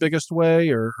the biggest way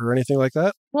or anything like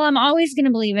that? Well, I'm always going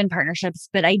to believe in partnerships,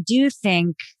 but I do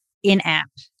think in-app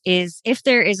is, if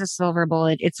there is a silver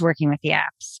bullet, it's working with the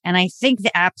apps. And I think the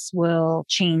apps will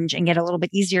change and get a little bit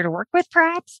easier to work with,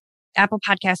 perhaps. Apple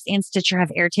Podcasts and Stitcher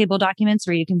have Airtable documents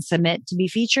where you can submit to be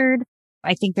featured.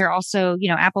 I think they're also,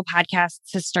 Apple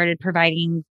Podcasts has started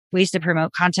providing ways to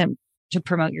promote content to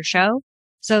promote your show.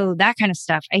 So that kind of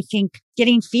stuff. I think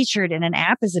getting featured in an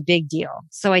app is a big deal.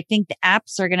 So I think the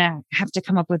apps are going to have to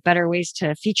come up with better ways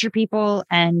to feature people,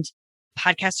 and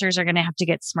podcasters are going to have to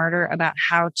get smarter about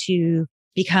how to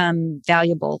become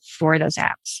valuable for those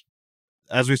apps.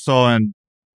 As we saw in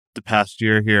the past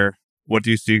year here, what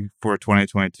do you see for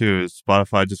 2022? Is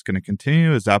Spotify just going to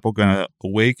continue? Is Apple going to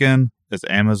awaken? Is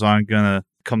Amazon going to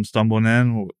come stumbling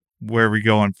in? Where are we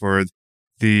going for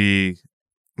the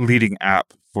leading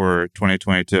app for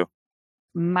 2022?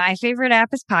 My favorite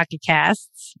app is Pocket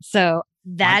Casts. So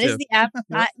that is the app.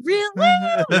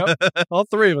 Really? Yep. All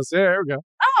three of us. Yeah, there we go.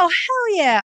 Oh, hell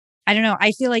yeah. I don't know.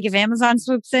 I feel like if Amazon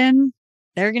swoops in,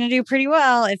 they're going to do pretty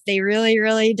well if they really,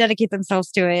 really dedicate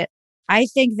themselves to it. I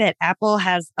think that Apple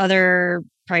has other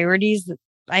priorities.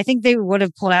 I think they would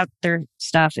have pulled out their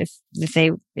stuff if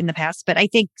they in the past, but I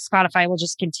think Spotify will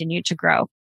just continue to grow.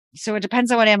 So it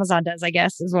depends on what Amazon does, I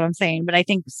guess, is what I'm saying. But I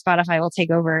think Spotify will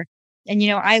take over. And,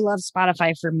 I love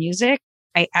Spotify for music.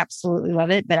 I absolutely love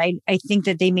it. But I think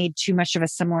that they made too much of a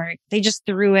similar, they just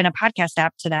threw in a podcast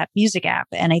app to that music app.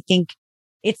 And I think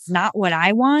it's not what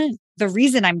I want. The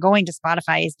reason I'm going to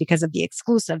Spotify is because of the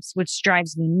exclusives, which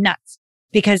drives me nuts.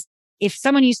 Because if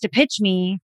someone used to pitch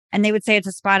me and they would say it's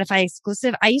a Spotify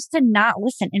exclusive, I used to not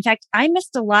listen. In fact, I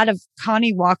missed a lot of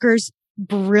Connie Walker's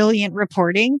brilliant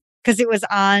reporting because it was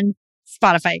on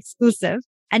Spotify exclusive.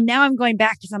 And now I'm going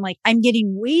back because I'm like, I'm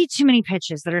getting way too many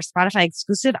pitches that are Spotify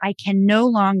exclusive. I can no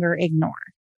longer ignore.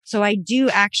 So I do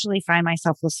actually find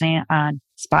myself listening on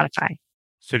Spotify.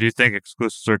 So do you think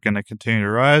exclusives are going to continue to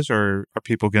rise, or are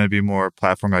people going to be more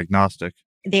platform agnostic?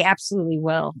 They absolutely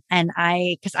will. And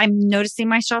because I'm noticing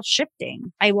myself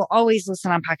shifting. I will always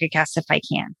listen on Pocket Cast if I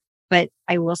can, but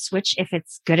I will switch if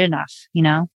it's good enough,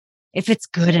 if it's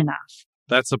good enough.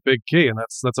 That's a big key. And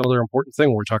that's another important thing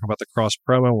when we're talking about the cross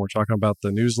promo, when we're talking about the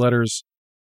newsletters.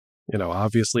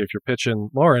 Obviously, if you're pitching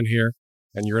Lauren here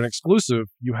and you're an exclusive,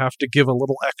 you have to give a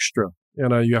little extra.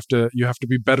 You have to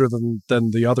be better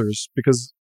than the others,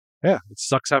 because it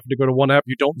sucks having to go to one app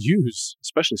you don't use,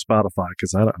 especially Spotify,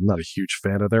 because I'm not a huge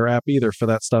fan of their app either for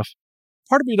that stuff.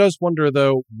 Part of me does wonder,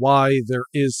 though, why there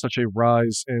is such a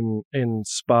rise in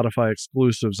Spotify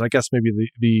exclusives. I guess maybe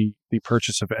the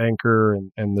purchase of Anchor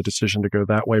and the decision to go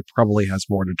that way probably has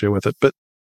more to do with it. But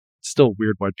it's still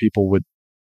weird why people would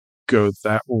go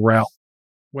that route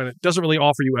when it doesn't really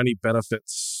offer you any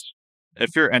benefits.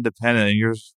 If you're independent and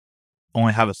you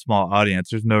only have a small audience,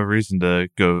 there's no reason to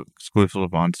go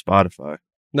exclusive on Spotify.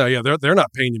 No, yeah, they're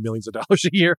not paying you millions of dollars a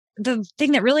year. The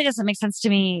thing that really doesn't make sense to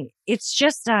me, it's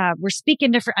just I'm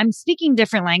speaking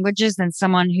different languages than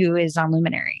someone who is on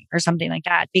Luminary or something like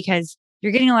that, because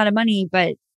you're getting a lot of money,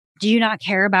 but do you not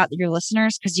care about your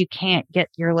listeners? Because you can't get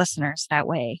your listeners that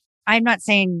way. I'm not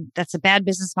saying that's a bad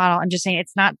business model. I'm just saying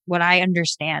it's not what I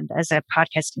understand as a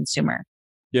podcast consumer.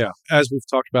 Yeah, as we've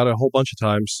talked about it a whole bunch of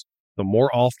times, the more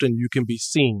often you can be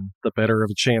seen, the better of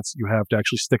a chance you have to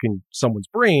actually stick in someone's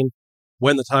brain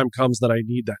when the time comes that I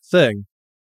need that thing.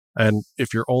 And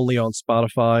if you're only on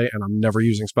Spotify and I'm never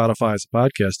using Spotify as a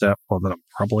podcast app, well, then I'm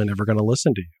probably never going to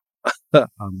listen to you,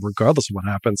 regardless of what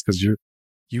happens, because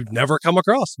you'd never come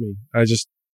across me. I just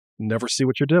never see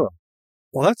what you're doing.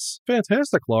 Well, that's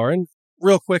fantastic, Lauren.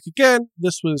 Real quick, again,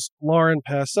 this was Lauren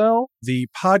Passell, the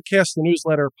Podcast the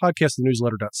Newsletter,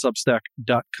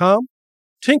 podcastthenewsletter.substack.com,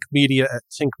 Tink Media at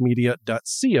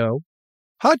tinkmedia.co,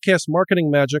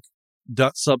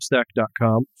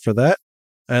 podcastmarketingmagic.substack.com for that.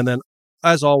 And then,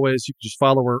 as always, you can just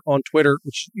follow her on Twitter,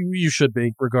 which you should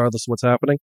be, regardless of what's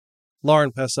happening.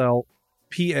 Lauren Passell,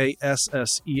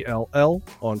 Passell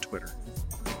on Twitter.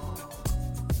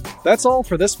 That's all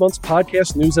for this month's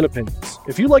podcast news and opinions.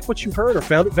 If you like what you heard or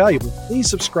found it valuable, please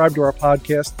subscribe to our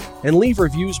podcast and leave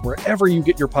reviews wherever you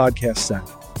get your podcasts at.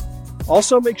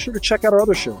 Also, make sure to check out our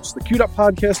other shows, the Queued Up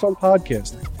Podcast on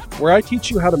Podcasting, where I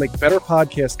teach you how to make better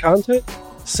podcast content,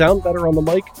 sound better on the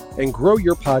mic, and grow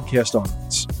your podcast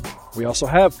audience. We also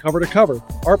have Cover to Cover,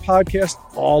 our podcast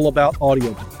all about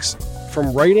audiobooks.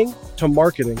 From writing to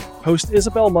marketing, host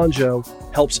Isabel Mongeau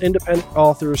helps independent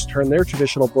authors turn their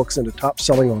traditional books into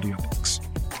top-selling audiobooks.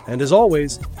 And as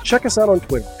always, check us out on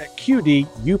Twitter at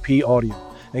QDUP Audio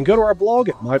and go to our blog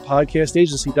at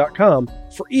mypodcastagency.com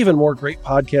for even more great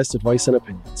podcast advice and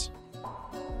opinions.